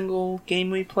every single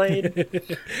game we played,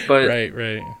 but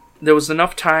right. There was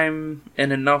enough time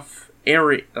and enough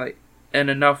area,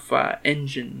 and enough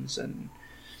engines and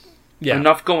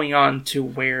enough going on to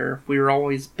where we were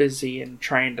always busy and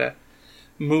trying to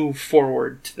move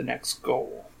forward to the next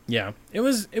goal. Yeah, it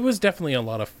was definitely a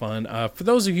lot of fun. For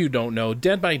those of you who don't know,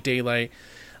 Dead by Daylight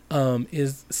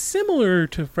is similar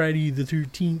to Friday the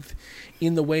 13th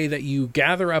in the way that you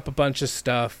gather up a bunch of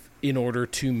stuff in order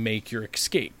to make your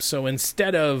escape. So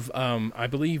instead of, I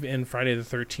believe in Friday the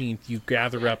 13th, you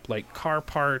gather up like car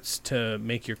parts to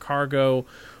make your cargo,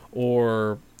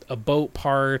 or a boat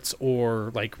parts,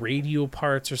 or like radio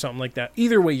parts or something like that.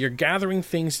 Either way, you're gathering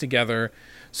things together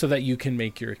so that you can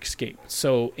make your escape.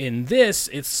 So in this,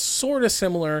 it's sort of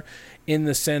similar in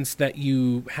the sense that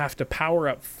you have to power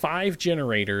up 5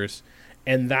 generators,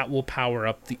 and that will power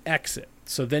up the exit.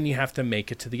 So then you have to make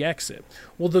it to the exit.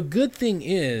 Well, the good thing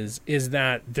is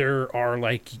that there are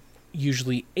like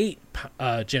usually 8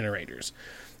 generators.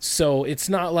 So it's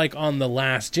not like on the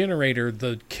last generator,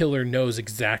 the killer knows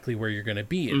exactly where you're going to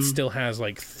be. It still has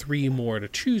like 3 more to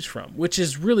choose from, which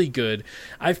is really good.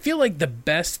 I feel like the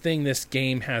best thing this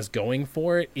game has going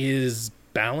for it is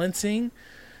balancing.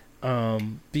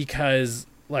 Because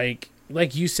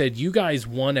like you said, you guys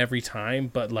won every time,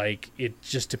 but like it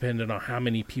just depended on how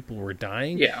many people were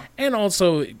dying. Yeah. And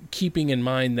also keeping in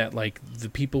mind that like the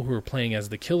people who were playing as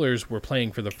the killers were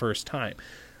playing for the first time.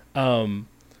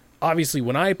 Obviously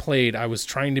when I played, I was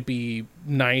trying to be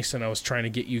nice and I was trying to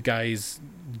get you guys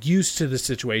used to the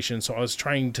situation. So I was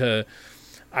kind of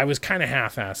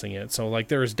half-assing it. So like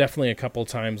there was definitely a couple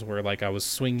times where like I was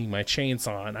swinging my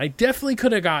chainsaw, and I definitely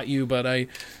could have got you, but I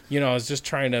was just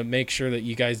trying to make sure that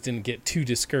you guys didn't get too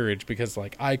discouraged, because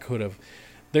like I could have.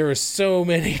 There were so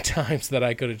many times that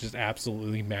I could have just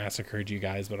absolutely massacred you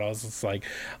guys, but I was just like,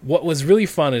 what was really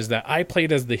fun is that I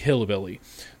played as the hillbilly.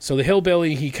 So the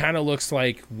hillbilly, he kind of looks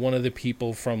like one of the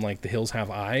people from like The Hills Have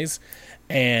Eyes,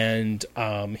 and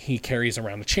he carries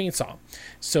around a chainsaw.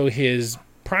 So his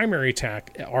primary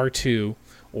attack, R2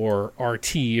 or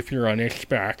RT if you're on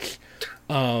Xbox,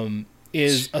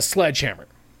 is a sledgehammer,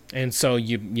 and so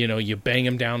you bang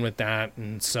him down with that.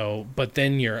 And so, but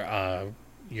then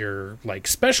your like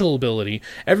special ability,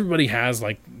 everybody has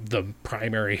like the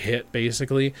primary hit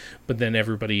basically, but then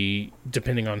everybody,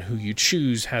 depending on who you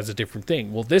choose, has a different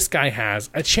thing. Well, this guy has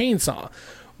a chainsaw.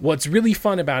 What's really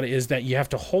fun about it is that you have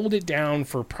to hold it down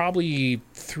for probably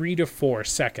 3 to 4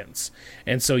 seconds.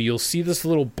 And so you'll see this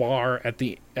little bar at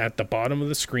the bottom of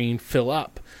the screen fill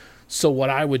up. So what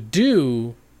I would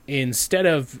do, instead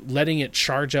of letting it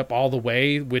charge up all the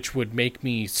way, which would make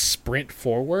me sprint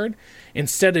forward,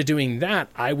 instead of doing that,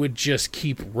 I would just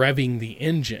keep revving the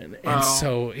engine. And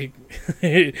so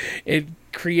it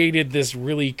created this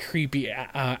really creepy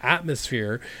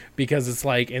atmosphere, because it's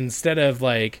like, instead of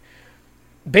like,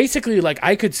 basically, like,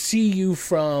 I could see you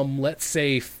from, let's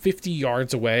say, 50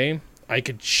 yards away. I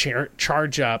could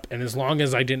charge up, and as long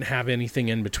as I didn't have anything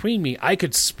in between me, I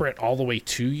could sprint all the way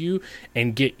to you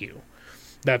and get you.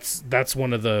 That's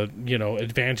one of the,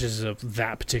 advantages of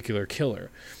that particular killer.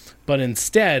 But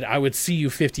instead, I would see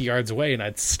you 50 yards away, and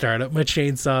I'd start up my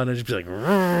chainsaw, and I'd just be like,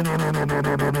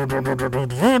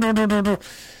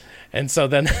 and so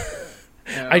then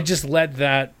I just let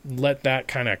that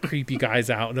kind of creep you guys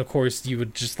out, and of course you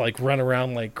would just like run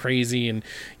around like crazy, and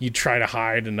you'd try to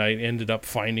hide, and I ended up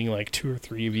finding like 2 or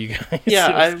 3 of you guys. Yeah,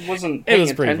 I wasn't paying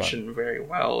attention very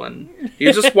well, and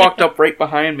you just walked up right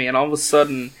behind me, and all of a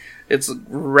sudden it's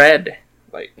red,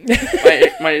 like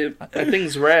my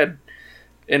thing's red.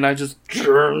 And I just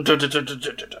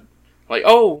like,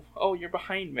 oh, you're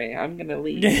behind me. I'm gonna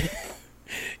leave.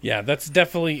 Yeah, that's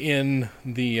definitely in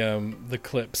the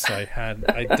clips I had.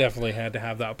 I definitely had to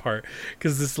have that part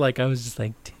because it's like I was just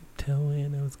like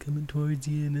tiptoeing. I was coming towards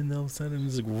you, and then all of a sudden it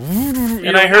was like,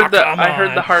 and I heard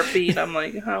the heartbeat. I'm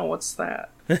like, oh, what's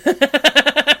that?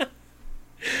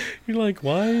 You're like,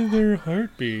 why is there a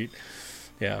heartbeat?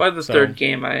 Yeah. By the third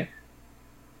game, I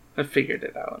figured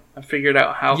it out. I figured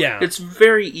out how it's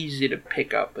very easy to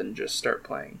pick up and just start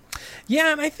playing.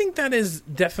 Yeah, and I think that is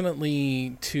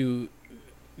definitely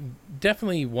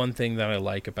one thing that I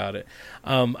like about it.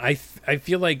 I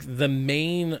feel like the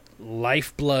main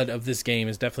lifeblood of this game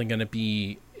is definitely going to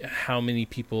be how many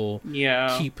people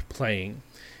keep playing.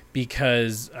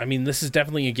 Because, I mean, this is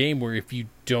definitely a game where if you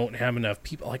don't have enough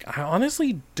people... Like, I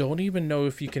honestly don't even know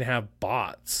if you can have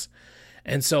bots.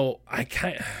 And so,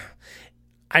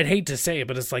 I'd hate to say it,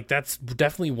 but it's like that's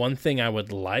definitely one thing I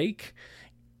would like.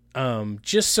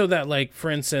 Just so that, like, for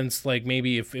instance, like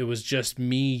maybe if it was just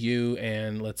me, you,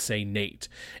 and let's say Nate,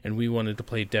 and we wanted to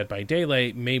play Dead by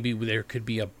Daylight, maybe there could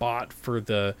be a bot for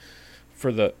the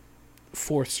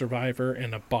fourth survivor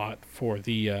and a bot for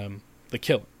the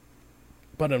killer.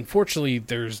 But unfortunately,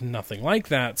 there's nothing like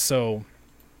that, so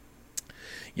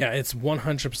yeah, it's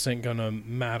 100% going to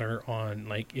matter on,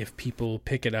 like, if people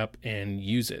pick it up and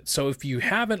use it. So if you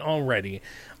haven't already,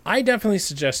 I definitely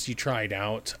suggest you try it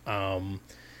out.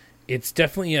 It's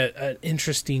definitely an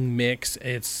interesting mix.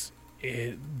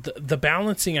 The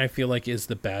balancing, I feel like, is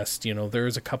the best.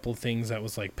 There's a couple things that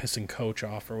was, like, pissing Coach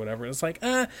off or whatever. It's like,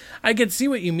 I can see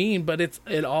what you mean, but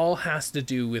it all has to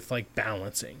do with, like,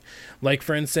 balancing. Like,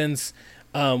 for instance,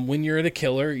 when you're the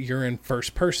killer, you're in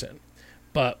first person.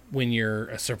 But when you're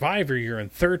a survivor, you're in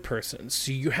third person.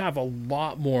 So you have a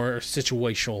lot more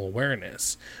situational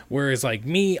awareness. Whereas like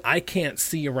me, I can't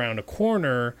see around a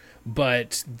corner,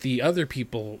 but the other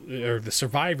people or the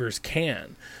survivors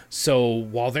can. So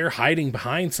while they're hiding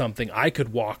behind something, I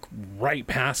could walk right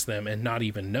past them and not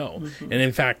even know. Mm-hmm. And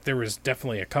in fact, there was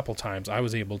definitely a couple times I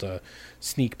was able to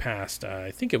sneak past,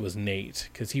 I think it was Nate,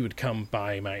 because he would come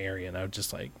by my area and I would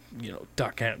just like,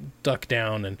 duck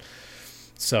down. And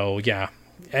so, yeah.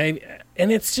 And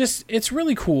it's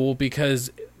really cool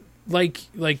because like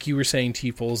you were saying,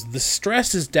 T-Foles, the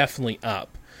stress is definitely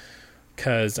up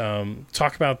because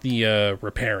talk about the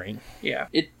repairing. Yeah,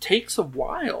 it takes a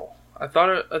while. I thought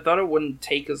it wouldn't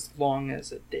take as long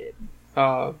as it did.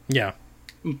 Yeah.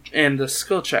 And the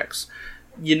skill checks.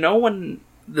 When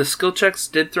the skill checks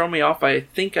did throw me off, I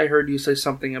think I heard you say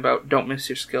something about don't miss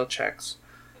your skill checks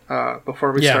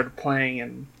before we started playing,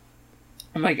 and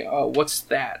I'm like, oh, what's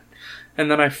that? And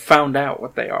then I found out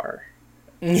what they are.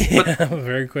 Yeah,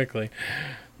 very quickly.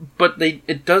 But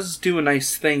it does do a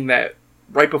nice thing that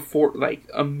right before, like,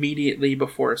 immediately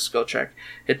before a skill check,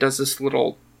 it does this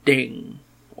little ding.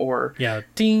 Or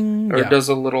ding. Or it does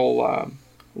a little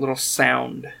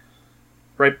sound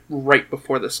right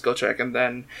before the skill check. And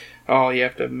then, you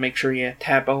have to make sure you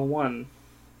tap L1.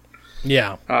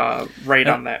 Yeah.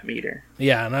 On that meter.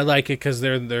 Yeah, and I like it because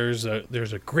there's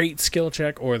a great skill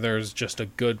check or there's just a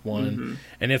good one. Mm-hmm.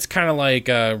 And it's kind of like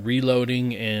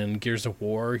reloading in Gears of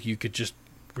War. You could just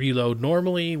reload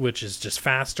normally, which is just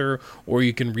faster, or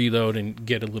you can reload and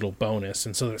get a little bonus.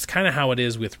 And so that's kind of how it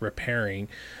is with repairing.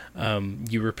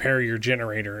 You repair your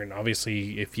generator, and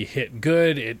obviously if you hit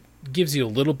good, it gives you a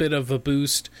little bit of a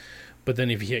boost. But then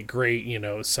if you hit great,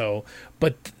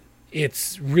 but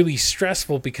it's really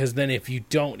stressful because then if you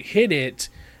don't hit it,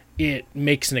 it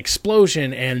makes an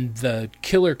explosion and the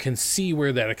killer can see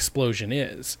where that explosion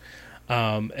is.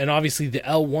 And obviously the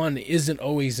L1 isn't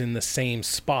always in the same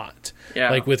spot.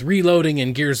 Yeah. Like with reloading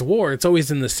in Gears of War, it's always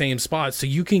in the same spot, so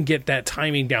you can get that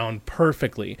timing down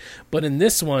perfectly. But in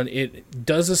this one, it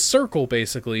does a circle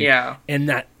basically. Yeah. And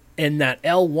that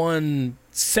L1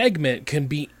 segment can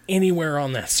be anywhere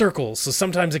on that circle. So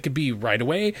sometimes it could be right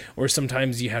away, or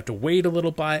sometimes you have to wait a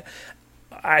little bit.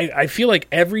 I feel like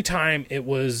every time it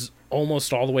was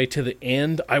almost all the way to the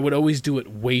end, I would always do it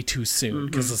way too soon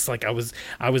because it's like I was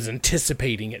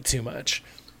anticipating it too much.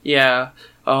 Yeah.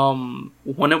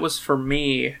 When it was for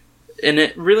me, and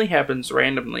it really happens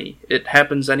randomly. It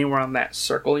happens anywhere on that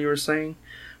circle you were saying,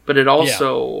 but it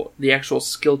also, the actual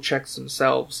skill checks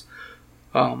themselves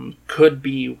could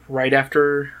be right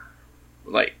after,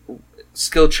 like,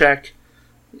 skill check,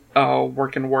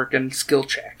 working, skill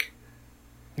check.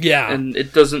 Yeah. And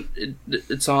it doesn't,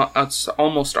 it's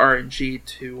almost RNG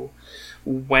to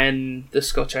when the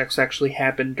skill checks actually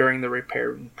happen during the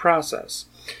repairing process.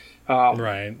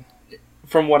 Right.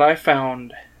 From what I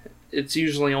found, it's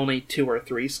usually only 2 or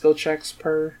 3 skill checks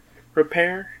per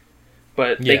repair,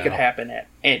 but they could happen at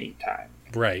any time.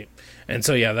 Right. And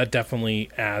so, yeah, that definitely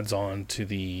adds on to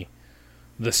the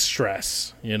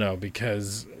stress, you know,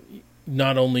 because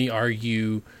not only are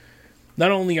you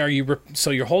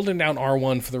so you're holding down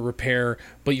R1 for the repair,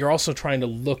 but you're also trying to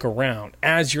look around.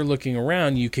 As you're looking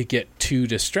around, you could get too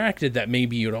distracted that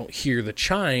maybe you don't hear the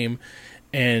chime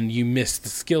and you miss the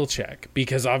skill check,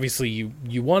 because obviously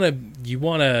you want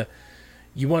to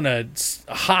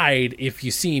hide if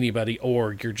you see anybody,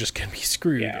 or you're just going to be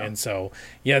screwed. Yeah. And so,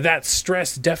 yeah, that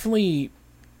stress definitely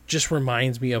just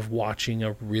reminds me of watching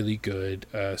a really good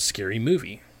scary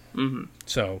movie. Mm-hmm.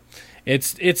 So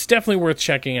it's definitely worth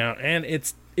checking out, and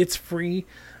it's free,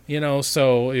 you know,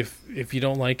 so if you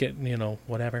don't like it, you know,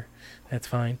 whatever, that's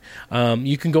fine.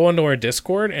 You can go onto our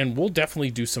Discord, and we'll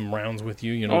definitely do some rounds with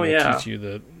you. You know, we'll teach you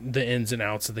the ins and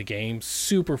outs of the game.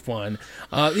 Super fun.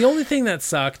 The only thing that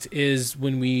sucked is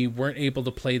when we weren't able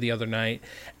to play the other night,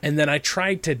 and then I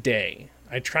tried today,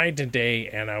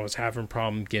 and I was having a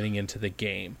problem getting into the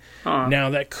game. Now,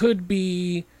 that could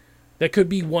be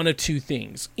one of two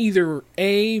things. Either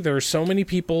A, there are so many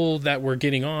people that were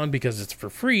getting on because it's for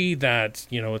free that,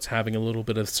 you know, it's having a little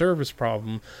bit of service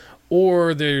problem,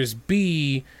 or there's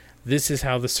B, this is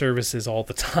how the service is all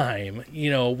the time, you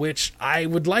know, which I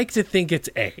would like to think it's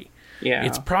A. Yeah.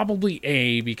 It's probably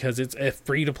A, because it's a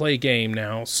free-to-play game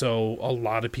now, so a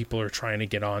lot of people are trying to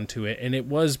get onto it, and it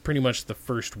was pretty much the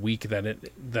first week that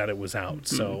it was out,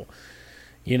 mm-hmm. So,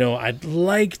 you know, I'd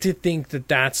like to think that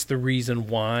that's the reason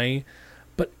why,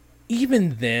 but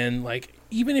even then, like,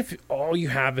 even if all you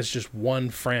have is just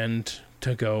one friend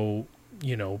to go,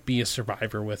 you know, be a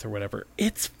survivor with or whatever,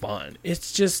 it's fun.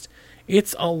 It's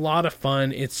a lot of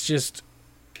fun. It's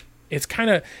kind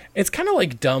of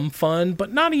like dumb fun,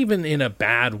 but not even in a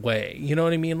bad way. You know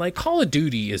what I mean? Like, Call of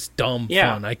Duty is dumb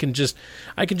fun. I can just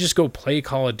go play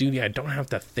Call of Duty. I don't have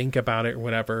to think about it or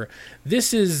whatever.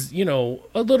 This is, you know,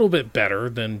 a little bit better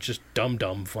than just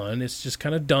dumb fun. It's just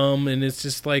kind of dumb, and it's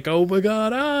just like, oh my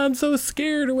god, I'm so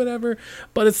scared or whatever.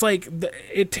 But it's like,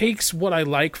 it takes what I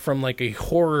like from like a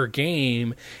horror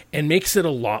game and makes it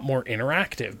a lot more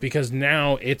interactive, because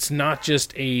now it's not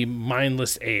just a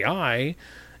mindless AI.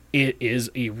 It is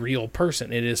a real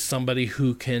person. It is somebody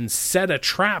who can set a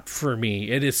trap for me.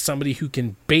 It is somebody who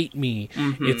can bait me.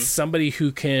 Mm-hmm. It's somebody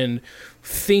who can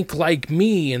think like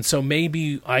me, and so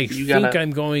maybe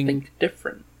I'm going think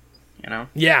different, you know?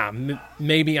 Yeah,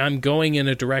 maybe I'm going in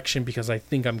a direction because I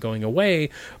think I'm going away,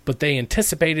 but they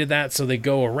anticipated that, so they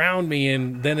go around me,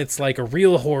 and then it's like a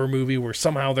real horror movie where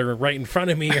somehow they're right in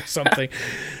front of me or something.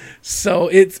 So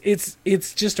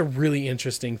it's just a really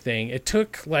interesting thing. It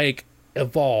took like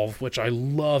Evolve, which I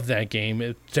love that game.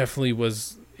 It definitely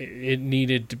was. It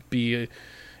needed to be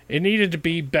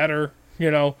better,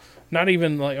 you know, not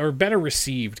even like, or better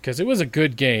received, because it was a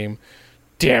good game.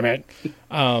 Damn it.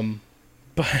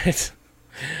 But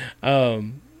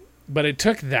it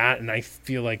took that, and I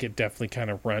feel like it definitely kind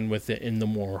of run with it in the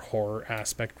more horror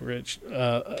aspect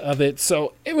of it.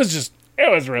 So it was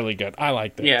really good. I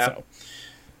liked it. Yeah. So.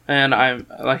 And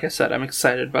like I said, I'm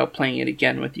excited about playing it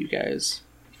again with you guys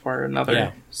for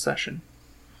another session.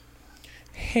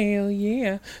 Hell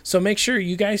yeah. So make sure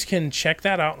you guys can check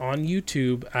that out on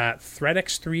YouTube at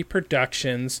ThreadX3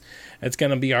 Productions. It's going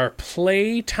to be our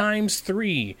Play Times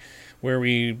 3, where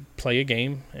we play a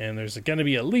game, and there's going to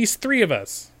be at least 3 of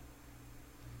us.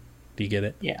 Do you get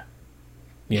it? Yeah.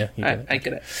 Yeah, you get it? I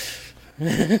get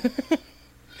it.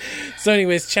 So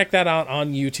anyways, check that out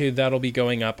on YouTube. That'll be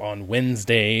going up on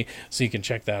Wednesday, so you can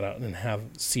check that out and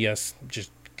see us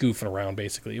just goofing around.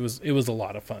 Basically, it was a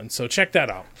lot of fun, so check that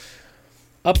out.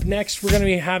 Up next, we're going to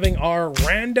be having our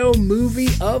rando movie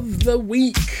of the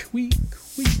week.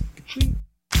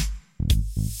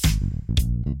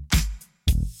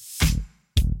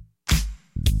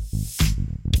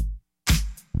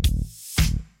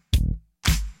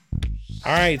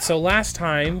 All right, so last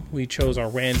time we chose our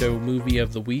rando movie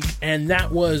of the week, and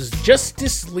that was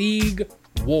Justice League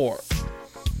War.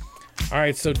 All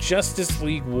right, so Justice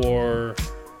League War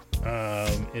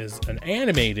is an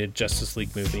animated Justice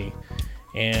League movie,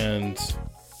 and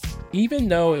even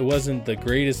though it wasn't the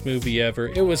greatest movie ever,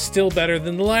 it was still better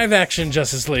than the live-action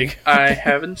Justice League. I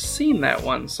haven't seen that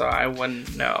one, so I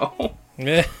wouldn't know.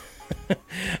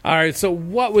 All right, so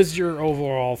what was your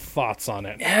overall thoughts on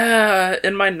it? Yeah,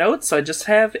 in my notes, I just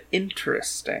have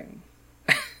interesting.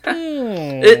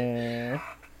 I'm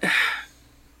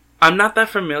not that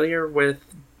familiar with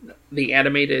the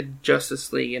animated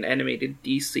Justice League and animated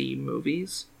DC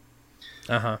movies.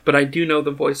 Uh-huh. But I do know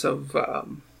the voice of,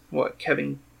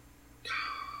 Kevin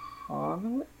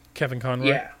Conroy? Kevin Conroy?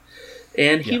 Yeah.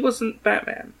 And he wasn't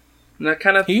Batman. And that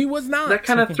kind of... He was not. That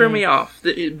kind of threw me off.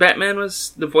 The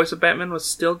voice of Batman was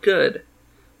still good,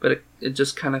 but it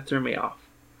just kind of threw me off.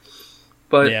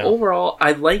 But overall,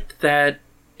 I liked that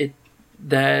it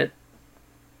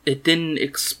didn't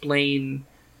explain...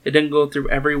 It didn't go through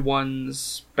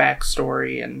everyone's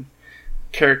backstory and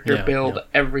character build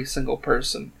every single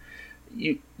person.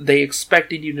 They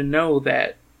expected you to know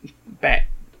that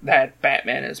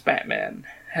Batman is Batman.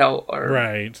 Hal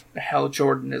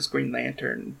Jordan is Green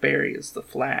Lantern. Barry is the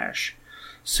Flash.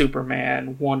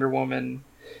 Superman, Wonder Woman,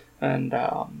 and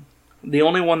the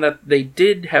only one that they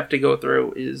did have to go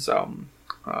through is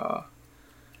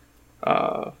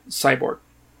Cyborg.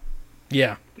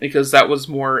 Yeah. Because that was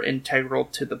more integral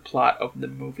to the plot of the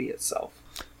movie itself.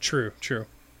 True.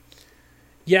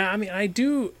 Yeah, I mean, I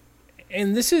do...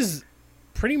 And this is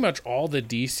pretty much all the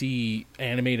DC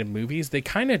animated movies. They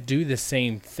kind of do the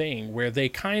same thing, where they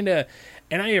kind of...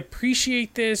 And I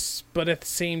appreciate this, but at the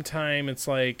same time, it's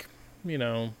like,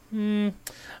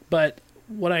 But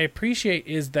what I appreciate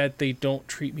is that they don't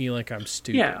treat me like I'm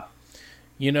stupid. Yeah.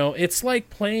 It's like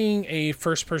playing a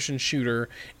first-person shooter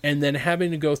and then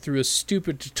having to go through a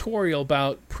stupid tutorial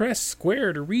about press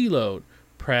square to reload,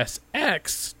 press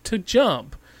X to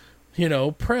jump,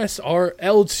 press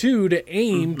L2 to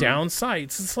aim down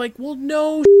sights. It's like, well,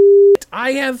 no shit.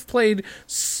 I have played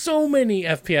so many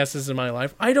FPSs in my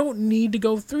life. I don't need to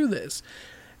go through this.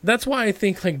 That's why I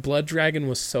think, Blood Dragon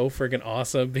was so friggin'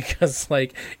 awesome, because,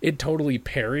 it totally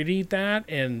parodied that,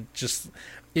 and just...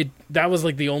 that was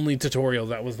the only tutorial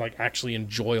that was actually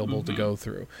enjoyable to go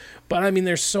through. But I mean,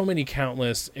 there's so many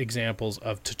countless examples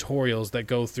of tutorials that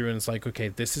go through, and it's like, okay,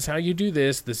 this is how you do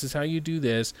this is how you do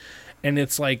this, and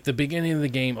it's like the beginning of the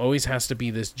game always has to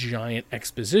be this giant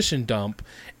exposition dump,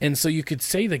 and so you could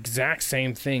say the exact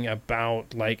same thing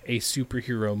about a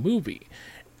superhero movie.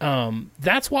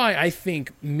 That's why I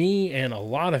think me and a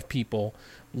lot of people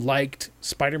liked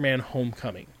Spider-Man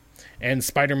Homecoming and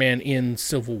Spider-Man in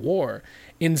Civil War.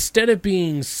 Instead of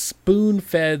being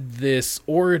spoon-fed this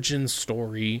origin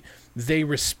story, they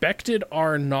respected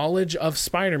our knowledge of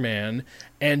Spider-Man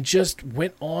and just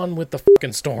went on with the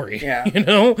fucking story.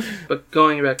 Yeah. But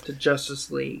going back to Justice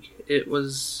League, it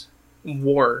was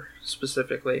War,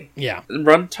 specifically. Yeah.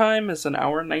 Runtime is 1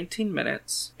 hour and 19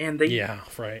 minutes, and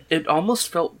it almost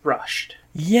felt rushed.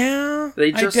 Yeah.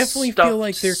 They just I definitely feel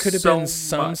like there could have been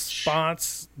some much.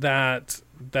 spots that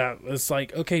was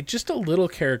okay, just a little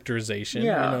characterization.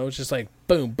 It's just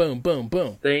boom, boom, boom,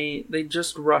 boom. They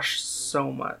just rush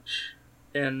so much,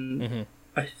 and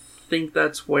I think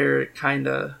that's where it kind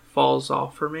of falls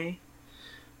off for me.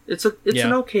 It's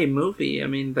an okay movie. I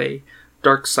mean,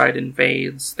 Darkseid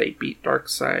invades, they beat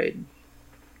Darkseid,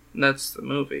 and that's the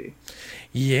movie.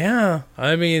 Yeah,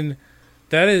 I mean,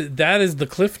 that is the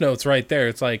Cliff Notes right there.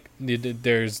 It's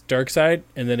there's Darkseid,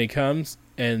 and then he comes,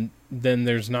 and then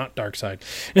there's not Darkseid.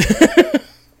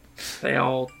 They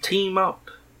all team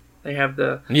up. They have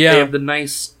the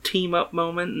nice team up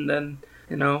moment, and then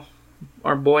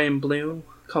our boy in blue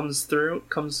comes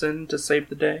in to save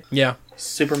the day. Yeah.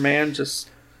 Superman just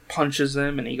punches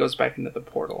him, and he goes back into the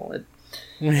portal.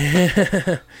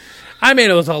 I mean,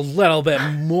 it was a little bit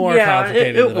more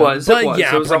complicated. It was. It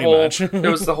was much. It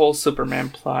was the whole Superman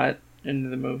plot into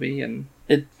the movie, and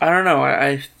I don't know.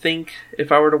 I think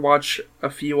if I were to watch a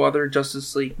few other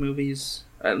Justice League movies,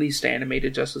 at least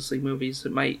animated Justice League movies,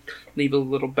 it might leave a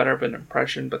little better of an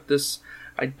impression. But this,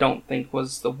 I don't think,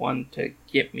 was the one to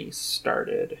get me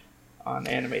started on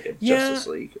animated Justice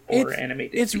League or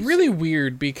animated It's DC. really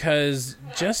weird because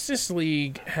Justice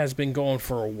League has been going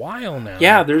for a while now.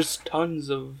 Yeah, there's tons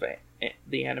of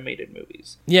the animated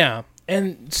movies. Yeah.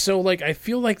 And so, I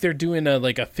feel like they're doing a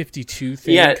 52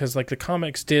 thing, because, the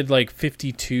comics did,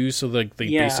 52, so, they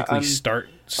basically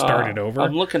started over.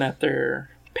 I'm looking at their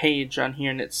page on here,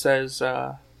 and it says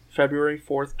February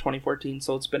 4th, 2014,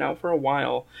 so it's been out for a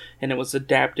while, and it was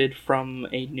adapted from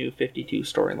a new 52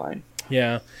 storyline.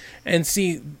 Yeah. And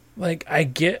see, I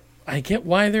get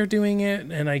why they're doing it,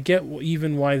 and I get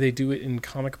even why they do it in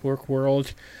comic book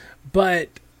world, but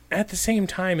at the same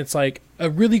time, it's a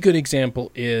really good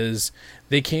example is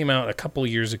they came out a couple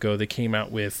years ago. They came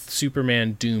out with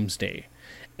Superman Doomsday.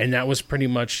 And that was pretty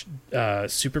much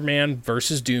Superman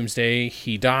versus Doomsday.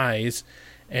 He dies,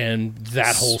 and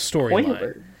that whole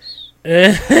storyline.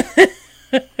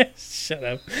 Shut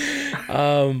up.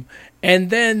 And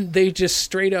then they just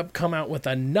straight up come out with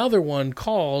another one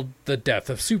called The Death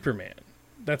of Superman.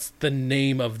 That's the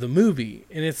name of the movie.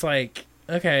 And it's like,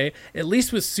 okay, at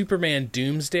least with Superman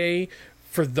Doomsday,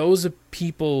 for those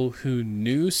people who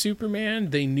knew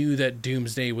Superman, they knew that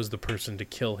Doomsday was the person to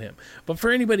kill him. But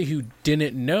for anybody who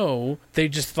didn't know, they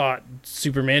just thought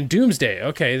Superman Doomsday.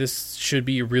 Okay, this should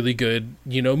be a really good,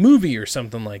 movie or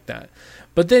something like that.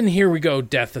 But then here we go,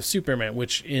 Death of Superman,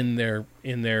 which in their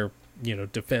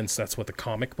defense, that's what the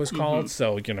comic was called.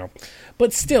 Mm-hmm. So,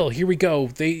 but still, here we go.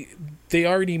 They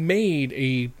already made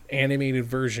a animated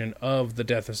version of The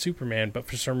Death of Superman, but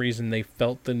for some reason they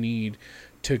felt the need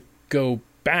to go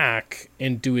back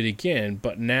and do it again.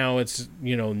 But now it's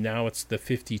the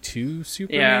 52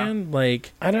 Superman. Yeah.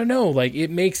 Like, I don't know, like it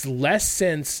makes less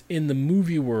sense in the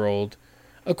movie world.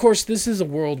 Of course, this is a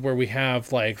world where we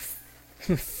have like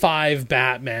 5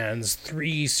 Batmans,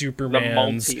 3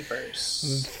 Supermans, the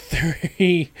multiverse,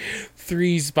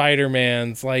 3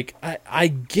 Spider-Mans. Like, I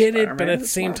get it, but at the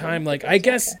same time, like, I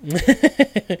guess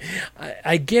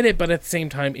I get it, but at the same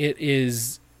time, it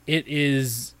is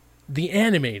the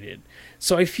animated.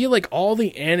 So I feel like all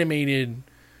the animated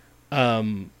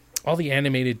DCs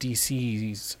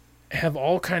have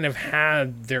all kind of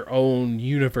had their own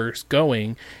universe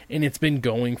going, and it's been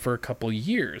going for a couple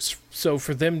years. So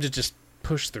for them to just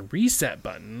push the reset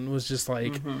button was just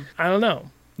like, I don't know.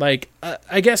 Like,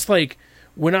 I guess like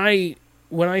when I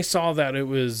saw that it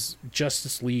was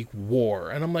Justice League War,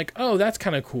 and I'm like, oh, that's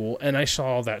kind of cool. And I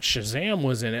saw that Shazam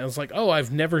was in it. I was like, oh,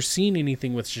 I've never seen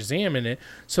anything with Shazam in it,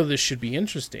 so this should be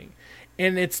interesting.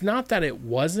 And it's not that it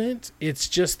wasn't. It's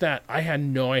just that I had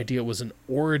no idea it was an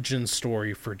origin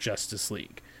story for Justice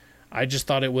League. I just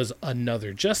thought it was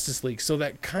another Justice League. So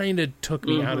that kind of took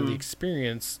me out of the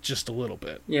experience just a little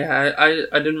bit. Yeah,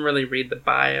 I didn't really read the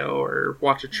bio or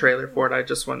watch a trailer for it. I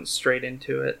just went straight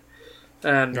into it.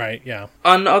 Right, yeah.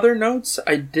 On other notes,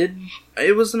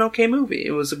 it was an okay movie.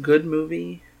 It was a good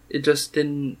movie. It just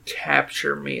didn't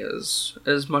capture me as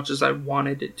much as I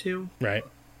wanted it to. Right.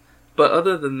 But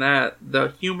other than that,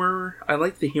 the humor, I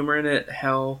like the humor in it.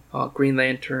 How Green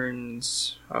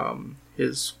Lantern's,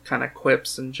 his kind of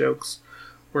quips and jokes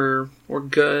were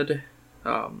good.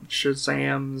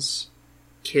 Shazam's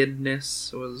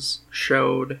kidness was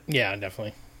showed. Yeah,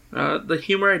 definitely. The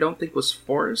humor I don't think was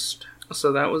forced,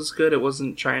 so that was good. It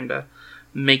wasn't trying to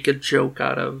make a joke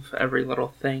out of every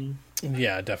little thing.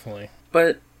 Yeah, definitely.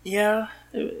 But yeah,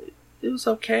 it was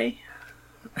okay.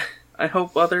 I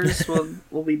hope others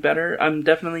will be better. I'm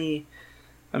definitely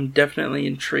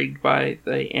intrigued by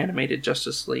the animated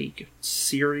Justice League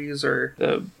series or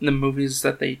the movies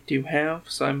that they do have.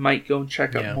 So I might go and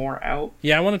check more out.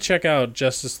 Yeah, I want to check out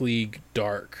Justice League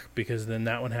Dark, because then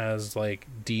that one has like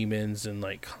demons and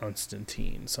like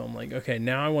Constantine. So I'm like, okay,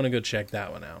 now I want to go check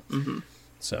that one out. Mm-hmm.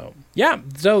 So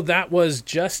that was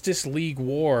Justice League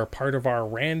War, part of our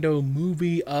rando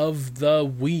movie of the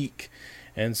week.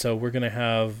 And so we're going to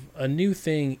have a new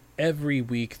thing every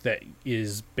week that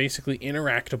is basically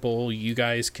interactable. You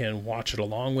guys can watch it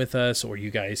along with us, or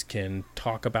you guys can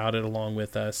talk about it along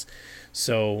with us.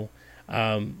 So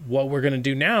what we're going to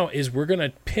do now is we're going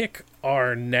to pick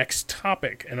our next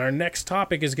topic. And our next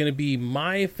topic is going to be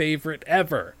my favorite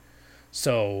ever.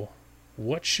 So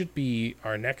what should be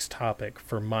our next topic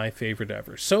for my favorite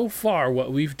ever? So far,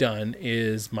 what we've done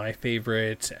is my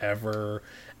favorite ever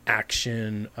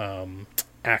action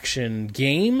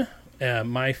game,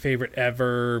 my favorite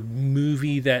ever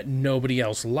movie that nobody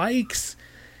else likes,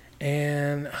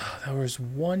 and there was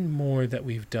one more that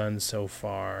we've done so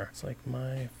far. It's like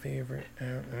my favorite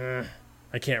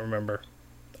I can't remember.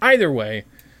 Either way,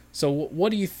 so what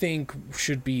do you think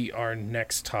should be our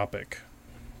next topic,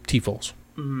 T-Foles?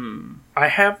 I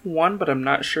have one, but I'm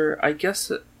not sure. I guess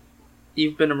that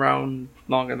you've been around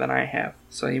longer than I have,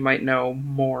 so you might know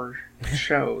more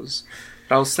shows.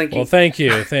 But I was thinking... Well, thank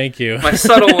you. My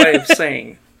subtle way of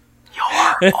saying,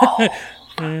 you're old.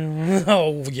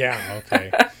 Oh, yeah,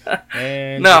 okay.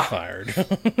 And you're fired.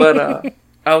 But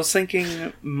I was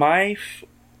thinking my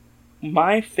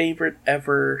favorite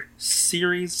ever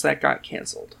series that got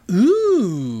canceled.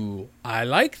 Ooh, I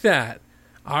like that.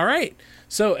 All right.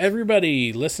 So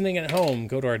everybody listening at home,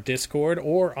 go to our Discord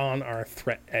or on our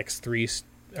TX3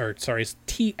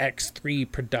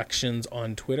 Productions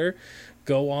on Twitter.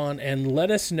 go on and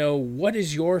let us know what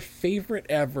is your favorite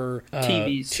ever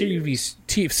TV series.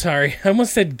 Sorry, I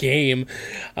almost said game.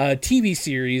 TV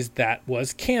series that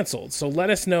was canceled. So let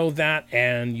us know that,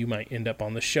 and you might end up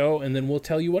on the show, and then we'll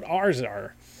tell you what ours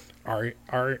are.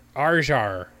 Ours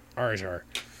are.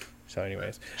 So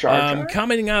anyways,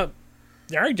 coming up,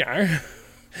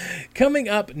 coming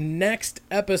up next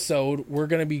episode, we're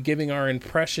going to be giving our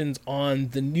impressions on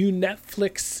the new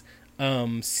Netflix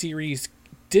series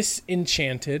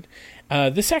Disenchanted.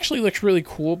 This actually looks really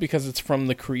cool because it's from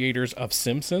the creators of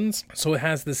Simpsons. So it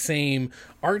has the same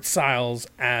art styles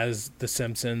as The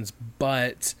Simpsons,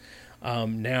 but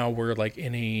now we're like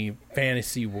in a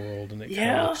fantasy world, and it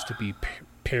kind of looks to be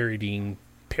parodying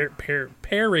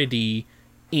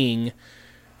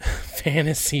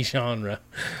fantasy genre.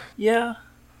 Yeah.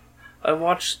 I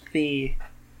watched the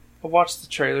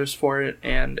trailers for it,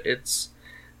 and it's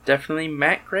definitely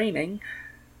Matt Groening.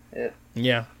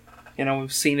 Yeah. You know,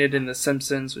 we've seen it in The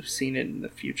Simpsons, we've seen it in the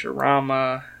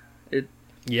Futurama. It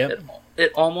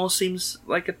almost seems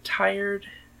like a tired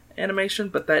animation,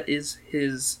 but that is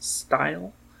his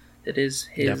style. It is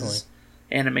his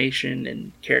animation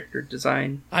and character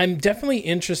design. I'm definitely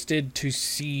interested to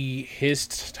see his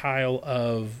style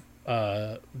of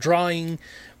drawing,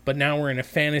 but now we're in a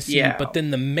fantasy. Yeah. But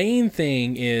then the main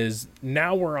thing is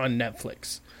now we're on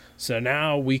Netflix. So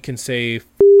now we can say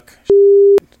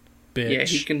bitch. Yeah,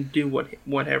 he can do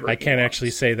whatever. I can't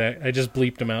actually say that. I just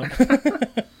bleeped him out.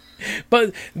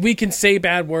 But we can say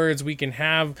bad words. We can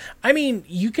have, I mean,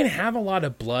 you can have a lot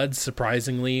of blood,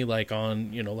 surprisingly, like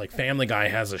on, like Family Guy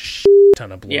has a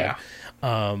ton of blood. Yeah.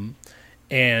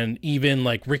 And even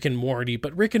like Rick and Morty,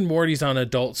 but Rick and Morty's on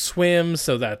Adult Swim,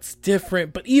 so that's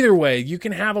different. But either way, you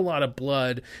can have a lot of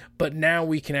blood, but now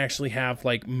we can actually have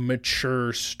like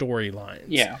mature storylines.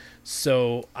 Yeah.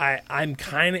 So I'm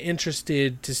kind of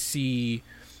interested to see,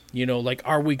 like,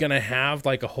 are we going to have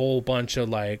like a whole bunch of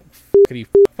like fuckity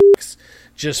fucks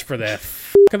just for the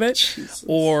fuck of it? Jesus.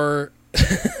 Or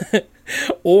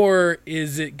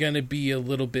is it going to be a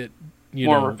little bit,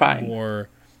 more refined?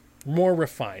 More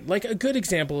refined. Like a good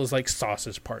example is like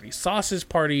Sausage Party. Sausage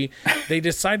Party, they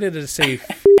decided to say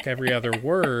every other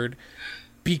word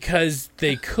because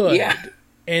they could. Yeah.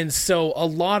 And so a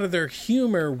lot of their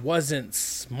humor wasn't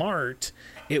smart.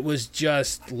 It was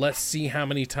just, let's see how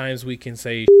many times we can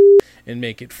say and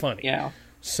make it funny. Yeah.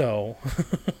 So.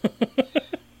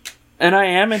 And I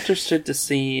am interested to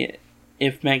see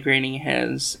if Matt Groening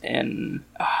has an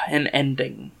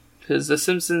ending. Because The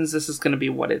Simpsons, this is going to be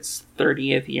its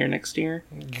 30th year next year.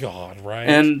 God, right?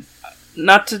 And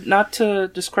not to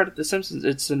discredit The Simpsons,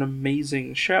 it's an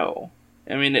amazing show.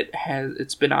 I mean,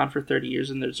 it's been on for 30 years,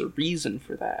 and there's a reason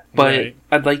for that. But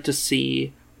I'd like to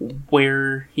see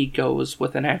where he goes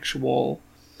with an actual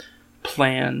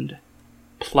planned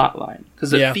plotline,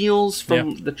 because it feels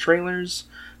from the trailers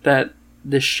that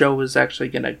this show is actually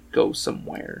going to go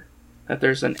somewhere. That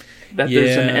there's an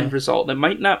end result. He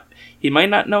might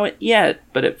not know it yet,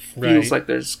 but it feels like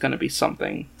there's going to be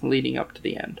something leading up to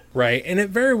the end. Right, and it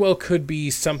very well could be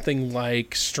something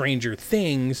like Stranger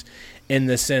Things, in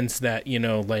the sense that,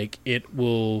 like it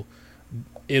will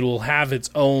have its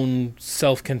own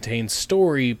self-contained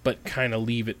story, but kind of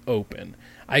leave it open.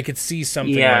 I could see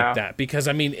something like that because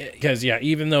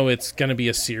even though it's going to be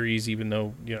a series, even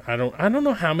though I don't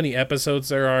know how many episodes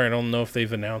there are. I don't know if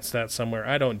they've announced that somewhere.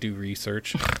 I don't do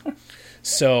research,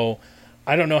 so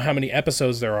I don't know how many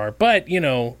episodes there are. But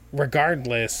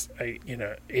regardless,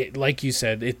 like you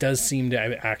said, it does seem to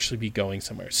actually be going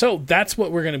somewhere. So that's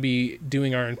what we're going to be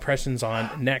doing our impressions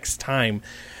on next time.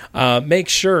 Make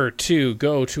sure to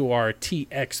go to our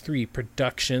TX3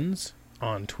 Productions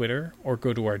on Twitter, or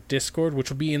go to our Discord, which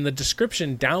will be in the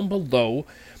description down below.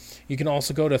 You can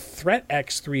also go to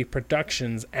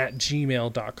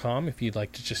threatx3productions@gmail.com if you'd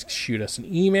like to just shoot us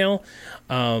an email,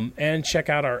 and check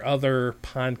out our other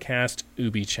podcast,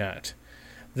 Ubi Chat.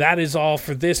 That is all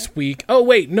for this week. Oh,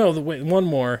 wait, no, one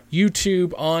more.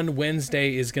 YouTube on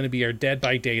Wednesday is going to be our Dead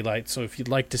by Daylight, so if you'd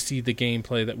like to see the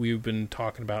gameplay that we've been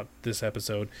talking about this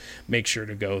episode, make sure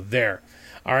to go there.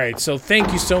 All right, so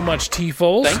thank you so much,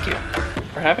 T-Foles. Thank you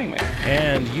for having me.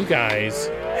 And you guys,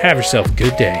 have yourself a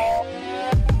good day.